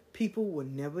belief, people will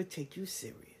never take you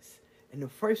serious. And the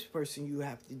first person you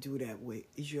have to do that with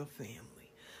is your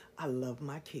family. I love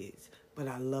my kids, but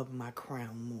I love my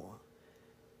crown more.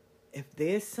 if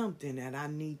there's something that I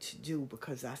need to do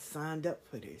because I signed up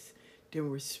for this, then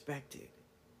respect it.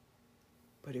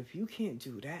 But if you can't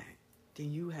do that,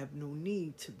 then you have no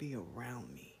need to be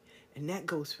around me. And that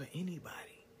goes for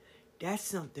anybody. That's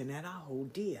something that I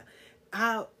hold dear.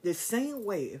 The same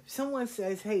way, if someone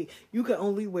says, hey, you can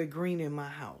only wear green in my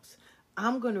house,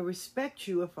 I'm going to respect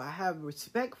you. If I have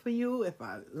respect for you, if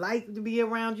I like to be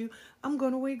around you, I'm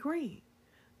going to wear green.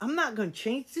 I'm not going to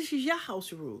change. This is your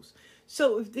house rules.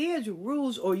 So if there's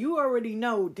rules, or you already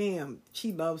know, damn,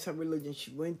 she loves her religion.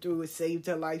 She went through it, saved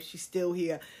her life. She's still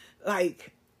here.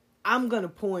 Like, I'm going to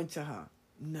pour into her.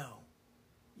 No.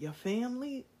 Your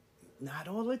family, not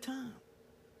all the time.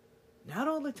 Not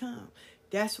all the time.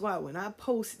 That's why when I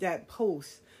post that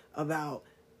post about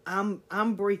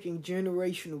I'm breaking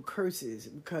generational curses,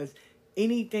 because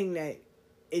anything that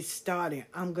is starting,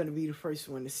 I'm going to be the first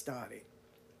one to start it.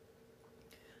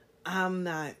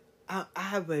 I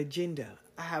have an agenda.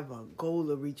 I have a goal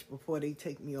to reach before they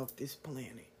take me off this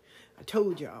planet. I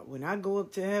told y'all, when I go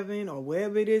up to heaven or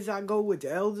wherever it is I go with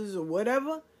the elders or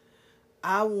whatever,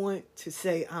 I want to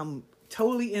say I'm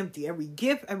totally empty. Every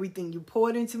gift, everything you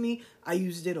poured into me, I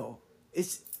used it all.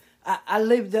 I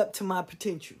lived up to my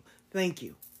potential. Thank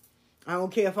you. I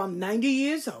don't care if I'm 90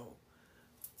 years old.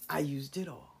 I used it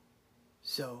all.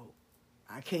 So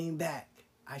I came back.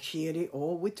 I shared it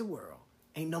all with the world.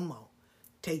 Ain't no more.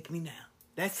 Take me now.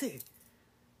 That's it.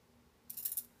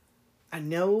 I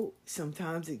know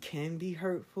sometimes it can be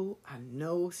hurtful. I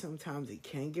know sometimes it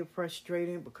can get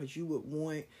frustrating because you would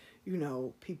want,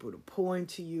 people to pour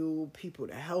into you, people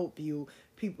to help you,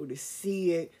 people to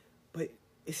see it, but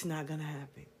it's not going to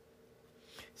happen.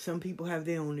 Some people have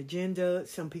their own agenda.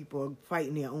 Some people are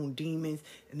fighting their own demons,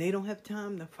 and they don't have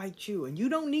time to fight you. And you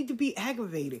don't need to be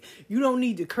aggravated. You don't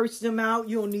need to curse them out.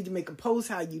 You don't need to make a post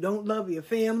how you don't love your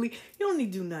family. You don't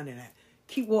need to do none of that.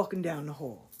 Keep walking down the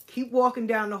hall. Keep walking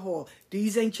down the hall.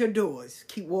 These ain't your doors.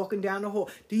 Keep walking down the hall.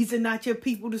 These are not your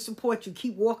people to support you.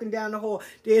 Keep walking down the hall.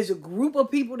 There's a group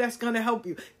of people that's going to help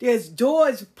you. There's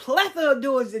doors, plethora of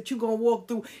doors that you're going to walk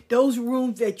through. Those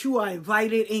rooms that you are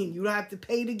invited in. You don't have to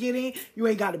pay to get in. You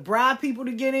ain't got to bribe people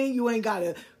to get in. You ain't got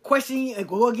to question and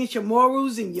go against your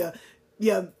morals and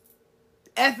your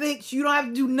ethics. You don't have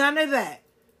to do none of that.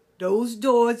 Those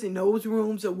doors and those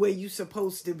rooms are where you're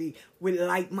supposed to be with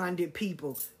like-minded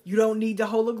people. You don't need to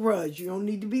hold a grudge. You don't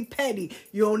need to be petty.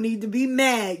 You don't need to be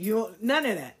mad. None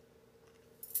of that.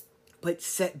 But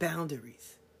set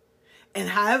boundaries. And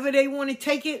however they want to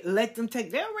take it, let them take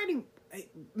it. They're already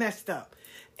messed up.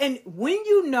 And when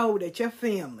you know that your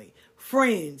family,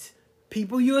 friends,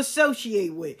 people you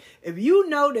associate with, if you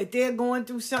know that they're going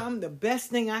through something, the best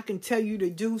thing I can tell you to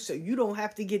do so you don't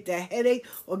have to get that headache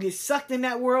or get sucked in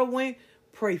that whirlwind,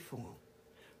 pray for them.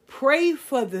 Pray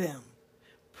for them.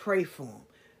 Pray for them.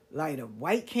 Light a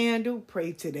white candle.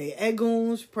 Pray to their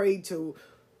eggoons. Pray to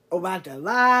about the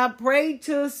lie. Pray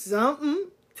to something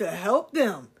to help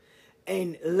them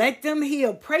and let them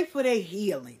heal. Pray for their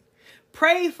healing.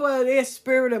 Pray for their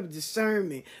spirit of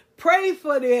discernment. Pray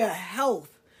for their health.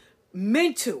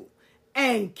 Mental,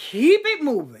 and keep it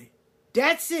moving.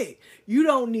 That's it. You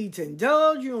don't need to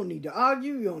indulge. You don't need to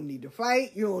argue. You don't need to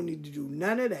fight. You don't need to do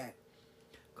none of that.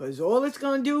 Because all it's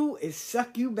going to do is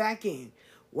suck you back in.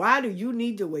 Why do you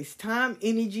need to waste time,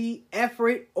 energy,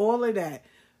 effort, all of that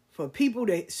for people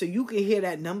so you can hear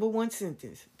that number one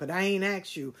sentence? But I ain't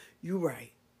asked you. You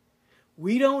right.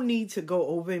 We don't need to go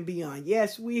over and beyond.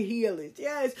 Yes, we're healers.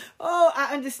 Yes. Oh,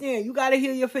 I understand. You got to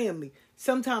heal your family.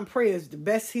 Sometimes prayer is the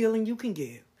best healing you can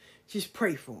give. Just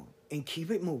pray for them and keep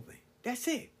it moving. That's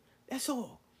it. That's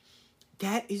all.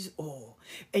 That is all.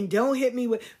 And don't hit me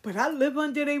with, but I live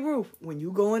under their roof. When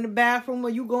you go in the bathroom or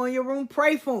you go in your room,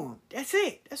 pray for them. That's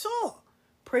it. That's all.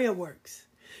 Prayer works.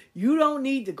 You don't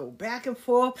need to go back and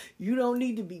forth. You don't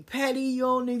need to be petty. You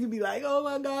don't need to be like, oh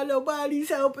my God, nobody's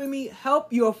helping me.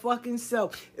 Help your fucking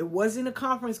self. It wasn't a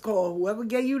conference call. Whoever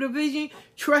gave you the vision,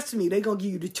 trust me, they're going to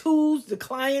give you the tools, the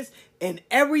clients, and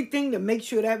everything to make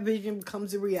sure that vision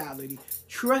becomes a reality.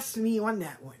 Trust me on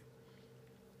that one.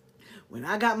 When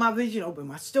I got my vision, open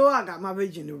my store, I got my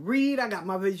vision to read, I got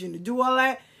my vision to do all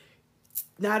that.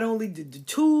 Not only did the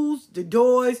tools, the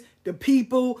doors, the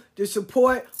people, the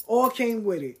support, all came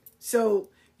with it. So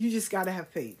you just got to have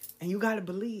faith. And you got to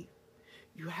believe.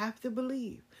 You have to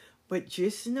believe. But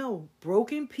just know,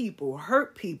 broken people,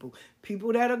 hurt people,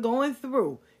 people that are going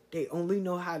through, they only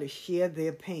know how to share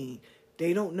their pain.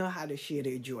 They don't know how to share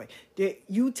their joy.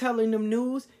 You telling them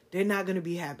news, they're not going to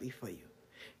be happy for you.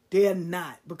 They're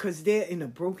not, because they're in a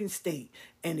broken state.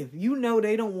 And if you know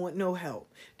they don't want no help,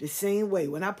 the same way,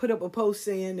 when I put up a post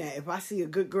saying that if I see a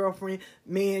good girlfriend,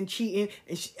 man cheating,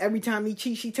 and every time he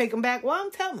cheats, she take him back, well,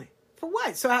 I'm telling. For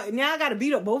what? So now I got to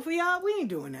beat up both of y'all? We ain't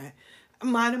doing that.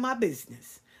 I'm minding my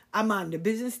business. I mind the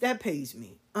business that pays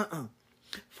me.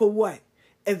 For what?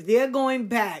 If they're going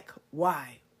back,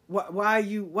 why? Why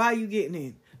are you getting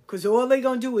in? Because all they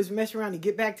going to do is mess around and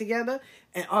get back together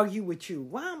and argue with you.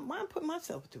 Why am I putting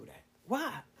myself through that?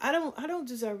 Why? I don't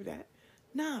deserve that.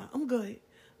 Nah, I'm good.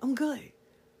 I'm good.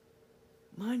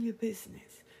 Mind your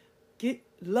business. Get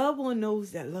love on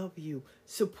those that love you.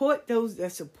 Support those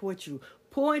that support you.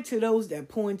 Pour into those that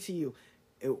pour into you.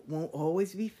 It won't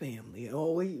always be family. It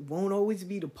won't always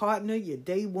be the partner, your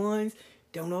day ones.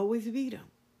 Don't always be them.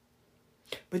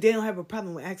 But they don't have a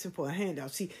problem with asking for a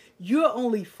handout. See, you're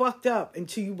only fucked up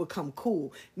until you become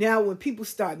cool. Now, when people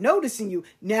start noticing you,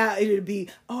 now it'll be,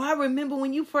 oh, I remember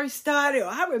when you first started. Or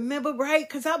I remember, right?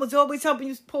 Because I was always helping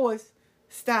you. Pause.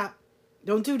 Stop.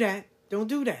 Don't do that. Don't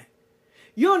do that.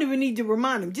 You don't even need to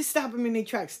remind them. Just stop them in their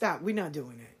tracks. Stop. We're not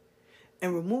doing that.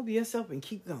 And remove yourself and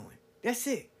keep going. That's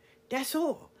it. That's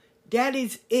all. That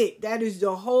is it. That is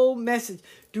the whole message.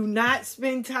 Do not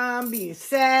spend time being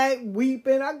sad,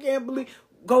 weeping. I can't believe.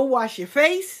 Go wash your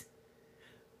face.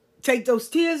 Take those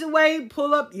tears away.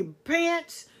 Pull up your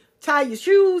pants. Tie your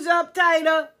shoes up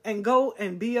tighter. And go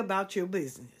and be about your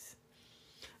business.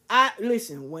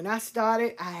 Listen, when I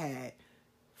started, I had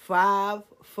 5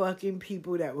 fucking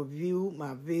people that reviewed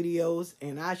my videos.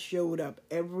 And I showed up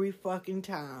every fucking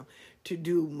time to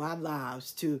do my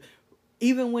lives,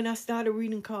 even when I started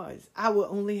reading cards, I would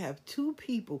only have 2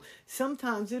 people.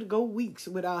 Sometimes it'll go weeks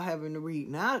without having to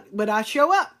read. But I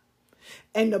show up.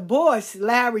 And the boss,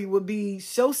 Larry, would be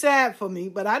so sad for me,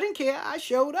 but I didn't care. I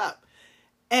showed up.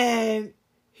 And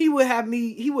he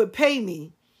would pay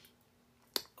me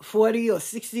 $40 or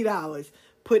 $60,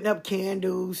 putting up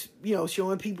candles,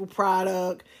 showing people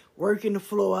product, working the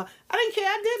floor. I didn't care.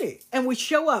 I did it. And would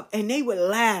show up and they would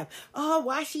laugh. Oh,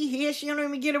 why she here? She don't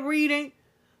even get a reading.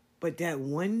 But that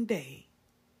one day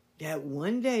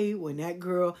when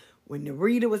when the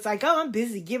reader was like, oh, I'm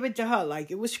busy, give it to her. Like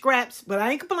it was scraps, but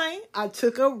I ain't complain. I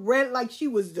took her, read like she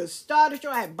was the star of the show.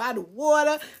 I had bottled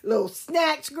water, little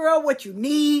snacks, girl, what you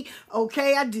need.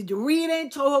 Okay, I did the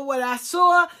reading, told her what I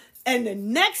saw. And the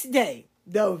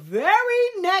very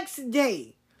next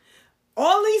day,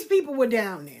 all these people were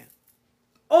down there.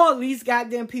 All these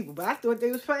goddamn people. But I thought they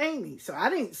was for Amy. So I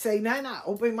didn't say nothing. I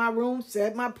opened my room,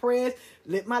 said my prayers,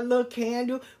 lit my little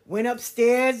candle, went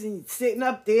upstairs and sitting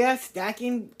up there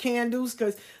stacking candles.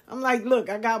 Because I'm like, look,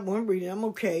 I got one reading. I'm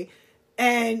okay.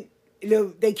 And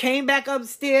they came back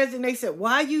upstairs and they said,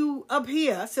 why are you up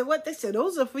here? I said, what? They said,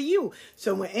 those are for you.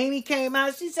 So when Amy came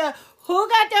out, she said, who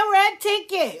got the red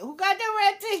ticket? Who got the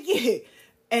red ticket?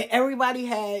 And everybody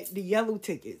had the yellow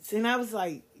tickets. And I was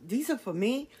like, these are for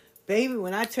me? Baby,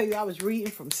 when I tell you I was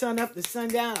reading from sun up to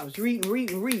sundown, I was reading.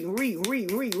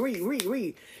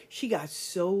 She got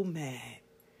so mad.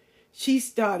 She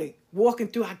started walking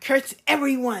through. I cursed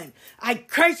everyone. I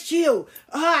cursed you.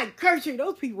 Oh, I cursed you.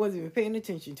 Those people wasn't even paying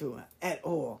attention to her at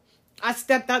all. I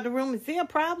stepped out the room. Is there a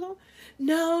problem?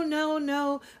 No.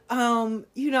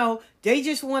 They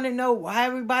just want to know why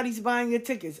everybody's buying your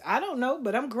tickets. I don't know,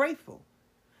 but I'm grateful.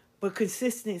 But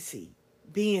consistency,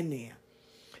 being there,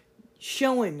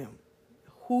 showing them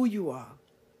who you are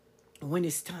when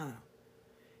it's time.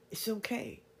 It's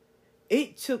okay.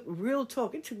 It took real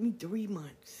talk. It took me 3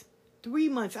 months. 3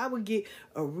 months. I would get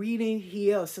a reading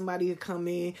here or somebody would come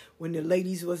in when the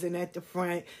ladies wasn't at the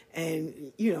front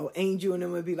and, Angel and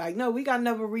them would be like, no, we got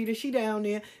another reader. She down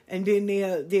there. And then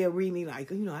they'll read me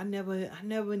like, I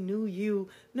never knew you.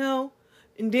 No.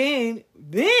 And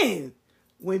then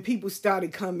when people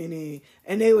started coming in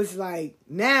and they was like,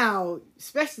 now,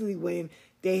 especially when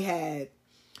they had,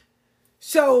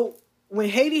 so when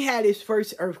Haiti had its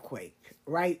first earthquake,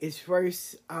 right? Its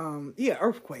first,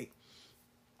 earthquake,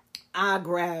 I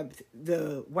grabbed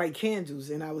the white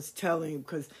candles and I was telling,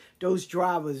 because those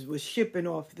drivers was shipping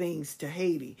off things to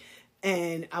Haiti.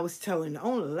 And I was telling the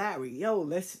owner, Larry,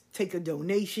 let's take a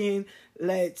donation.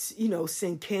 Let's,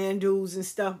 send candles and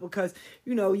stuff because,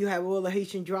 you have all the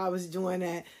Haitian drivers doing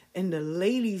that. And the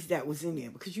ladies that was in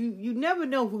there, because you never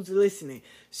know who's listening.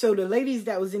 So the ladies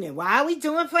that was in there, why are we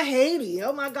doing for Haiti?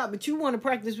 Oh my God, but you want to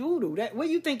practice voodoo. Where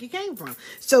you think it came from?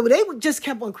 So they just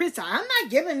kept on criticizing. I'm not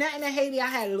giving nothing to Haiti. I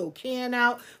had a little can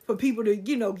out for people to,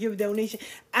 give donation.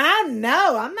 I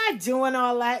know, I'm not doing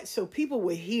all that. So people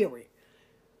would hear it,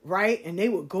 right? And they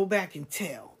would go back and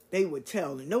tell. They would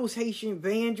tell. And those Haitian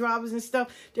van drivers and stuff,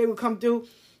 they would come through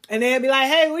and they'd be like,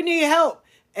 hey, we need help.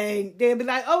 And they'd be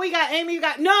like, oh, we got Amy,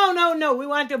 no, we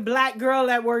want the black girl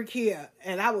that work here.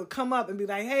 And I would come up and be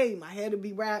like, hey, my hair to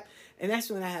be wrapped. And that's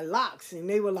when I had locks. And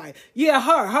they were like, yeah,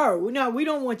 her. No, we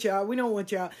don't want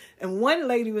y'all. And one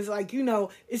lady was like,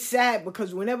 it's sad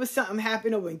because whenever something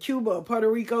happened over in Cuba or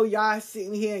Puerto Rico, y'all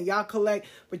sitting here and y'all collect,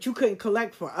 but you couldn't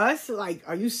collect for us? Like,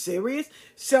 are you serious?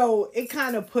 So it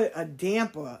kind of put a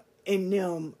damper in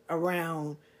them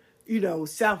around,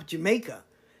 South Jamaica.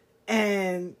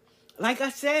 And like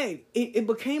I said, it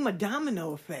became a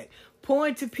domino effect.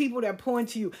 Pouring to people that pour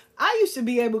into you. I used to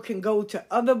be able to go to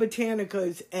other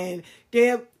botanicas and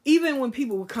even when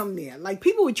people would come there, like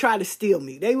people would try to steal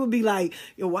me. They would be like,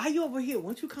 yo, why you over here? Why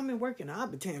don't you come and work in our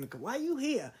botanica? Why you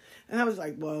here? And I was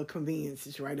like, well, convenience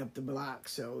is right up the block.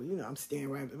 So, I'm staying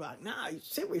right up the block. Nah,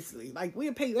 seriously. Like,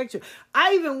 we'll pay extra.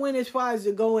 I even went as far as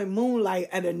to go and moonlight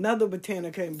at another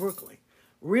botanica in Brooklyn.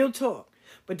 Real talk.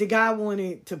 But the guy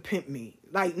wanted to pimp me.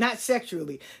 Like, not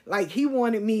sexually. Like, he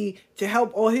wanted me to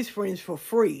help all his friends for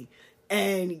free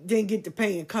and then get to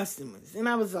paying customers. And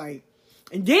I was like,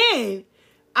 and then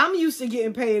I'm used to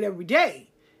getting paid every day.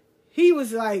 He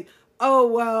was like, oh,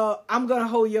 well, I'm going to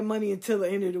hold your money until the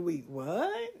end of the week.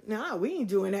 What? Nah, we ain't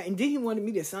doing that. And then he wanted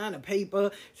me to sign a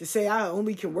paper to say I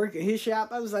only can work in his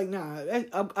shop. I was like, nah,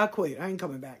 I quit. I ain't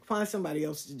coming back. Find somebody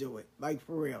else to do it. Like,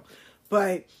 for real.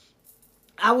 But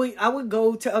I would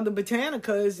go to other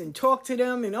botanicas and talk to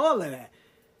them and all of that.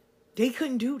 They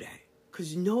couldn't do that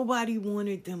because nobody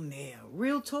wanted them there.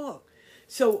 Real talk.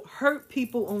 So hurt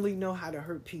people only know how to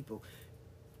hurt people.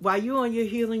 While you're on your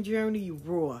healing journey, you're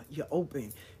raw, you're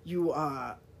open, you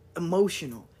are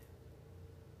emotional.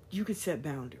 You can set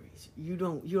boundaries. You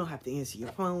don't have to answer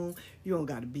your phone. You don't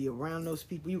got to be around those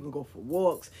people. You can go for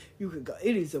walks. You can go.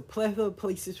 It is a plethora of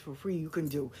places for free you can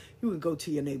do. You can go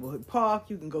to your neighborhood park.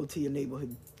 You can go to your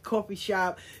neighborhood coffee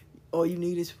shop. All you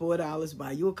need is $4.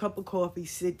 Buy you a cup of coffee.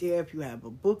 Sit there. If you have a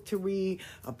book to read,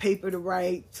 a paper to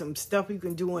write, some stuff you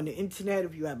can do on the internet.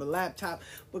 If you have a laptop,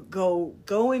 but go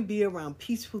and be around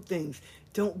peaceful things.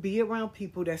 Don't be around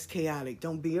people that's chaotic.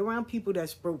 Don't be around people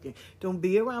that's broken. Don't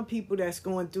be around people that's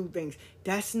going through things.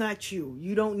 That's not you.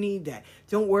 You don't need that.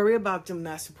 Don't worry about them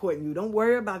not supporting you. Don't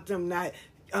worry about them not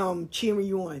cheering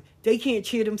you on. They can't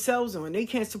cheer themselves on. They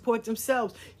can't support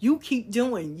themselves. You keep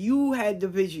doing. You had the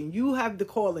vision. You have the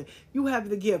calling. You have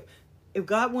the gift. If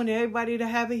God wanted everybody to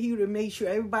have it, he would have made sure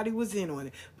everybody was in on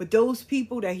it. But those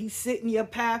people that he set in your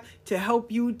path to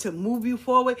help you, to move you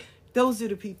forward, those are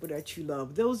the people that you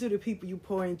love. Those are the people you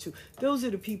pour into. Those are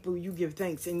the people you give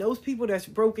thanks. And those people that's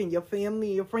broken, your family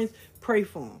and your friends, pray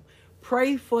for them.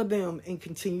 Pray for them and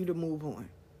continue to move on.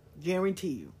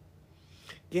 Guarantee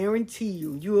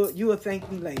you. You will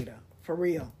thank me later. For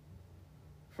real.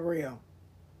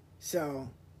 So,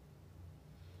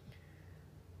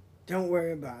 don't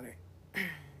worry about it.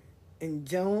 And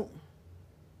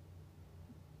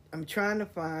I'm trying to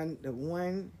find the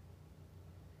one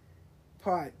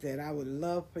part that I would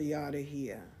love for y'all to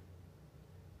hear,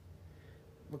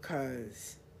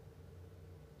 because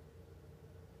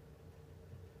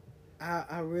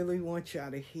I really want y'all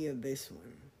to hear this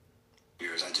one.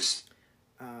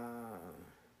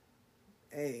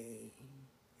 Hey,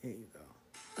 here you go.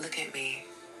 Look at me.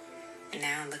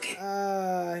 Now look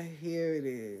at here it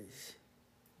is.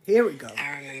 Here we go.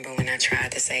 I remember when I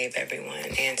tried to save everyone,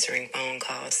 answering phone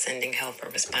calls, sending helper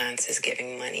responses,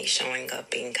 giving money, showing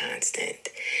up, being constant,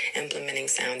 implementing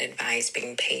sound advice,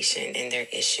 being patient in their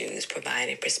issues,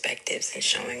 providing perspectives, and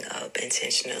showing up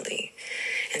intentionally.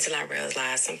 Until I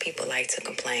realized some people like to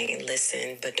complain,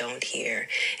 listen but don't hear,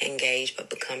 engage but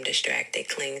become distracted,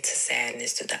 cling to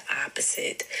sadness, do the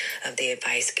opposite of the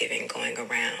advice giving, going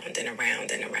around and around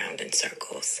and around in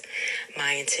circles.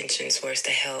 My intentions were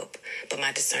to help, but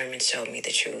my discernment showed me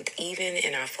the truth. Even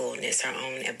in our fullness, our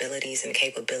own abilities and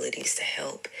capabilities to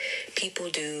help, people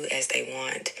do as they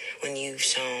want when you've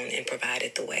shown and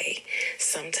provided the way.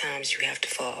 Sometimes you have to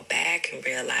fall back and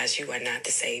realize you are not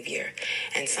the savior,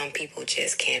 and some people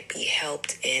just can't be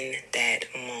helped in that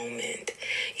moment.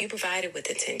 You provided with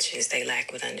intentions, they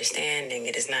lack with understanding.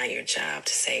 It is not your job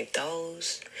to save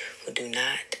those who do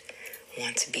not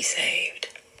want to be saved.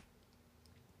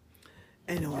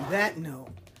 And on that note,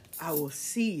 I will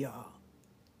see y'all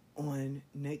on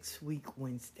next week,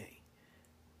 Wednesday.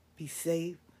 Be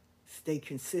safe, stay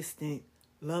consistent,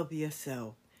 love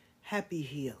yourself, happy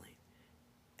healing,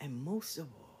 and most of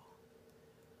all,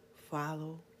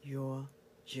 follow your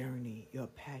journey, your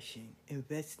passion,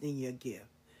 invest in your gift,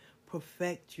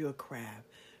 perfect your craft,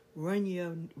 run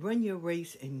your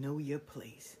race and know your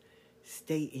place.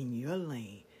 Stay in your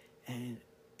lane, and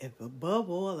if above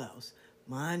all else,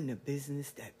 mind the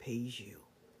business that pays you.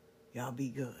 Y'all be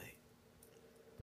good.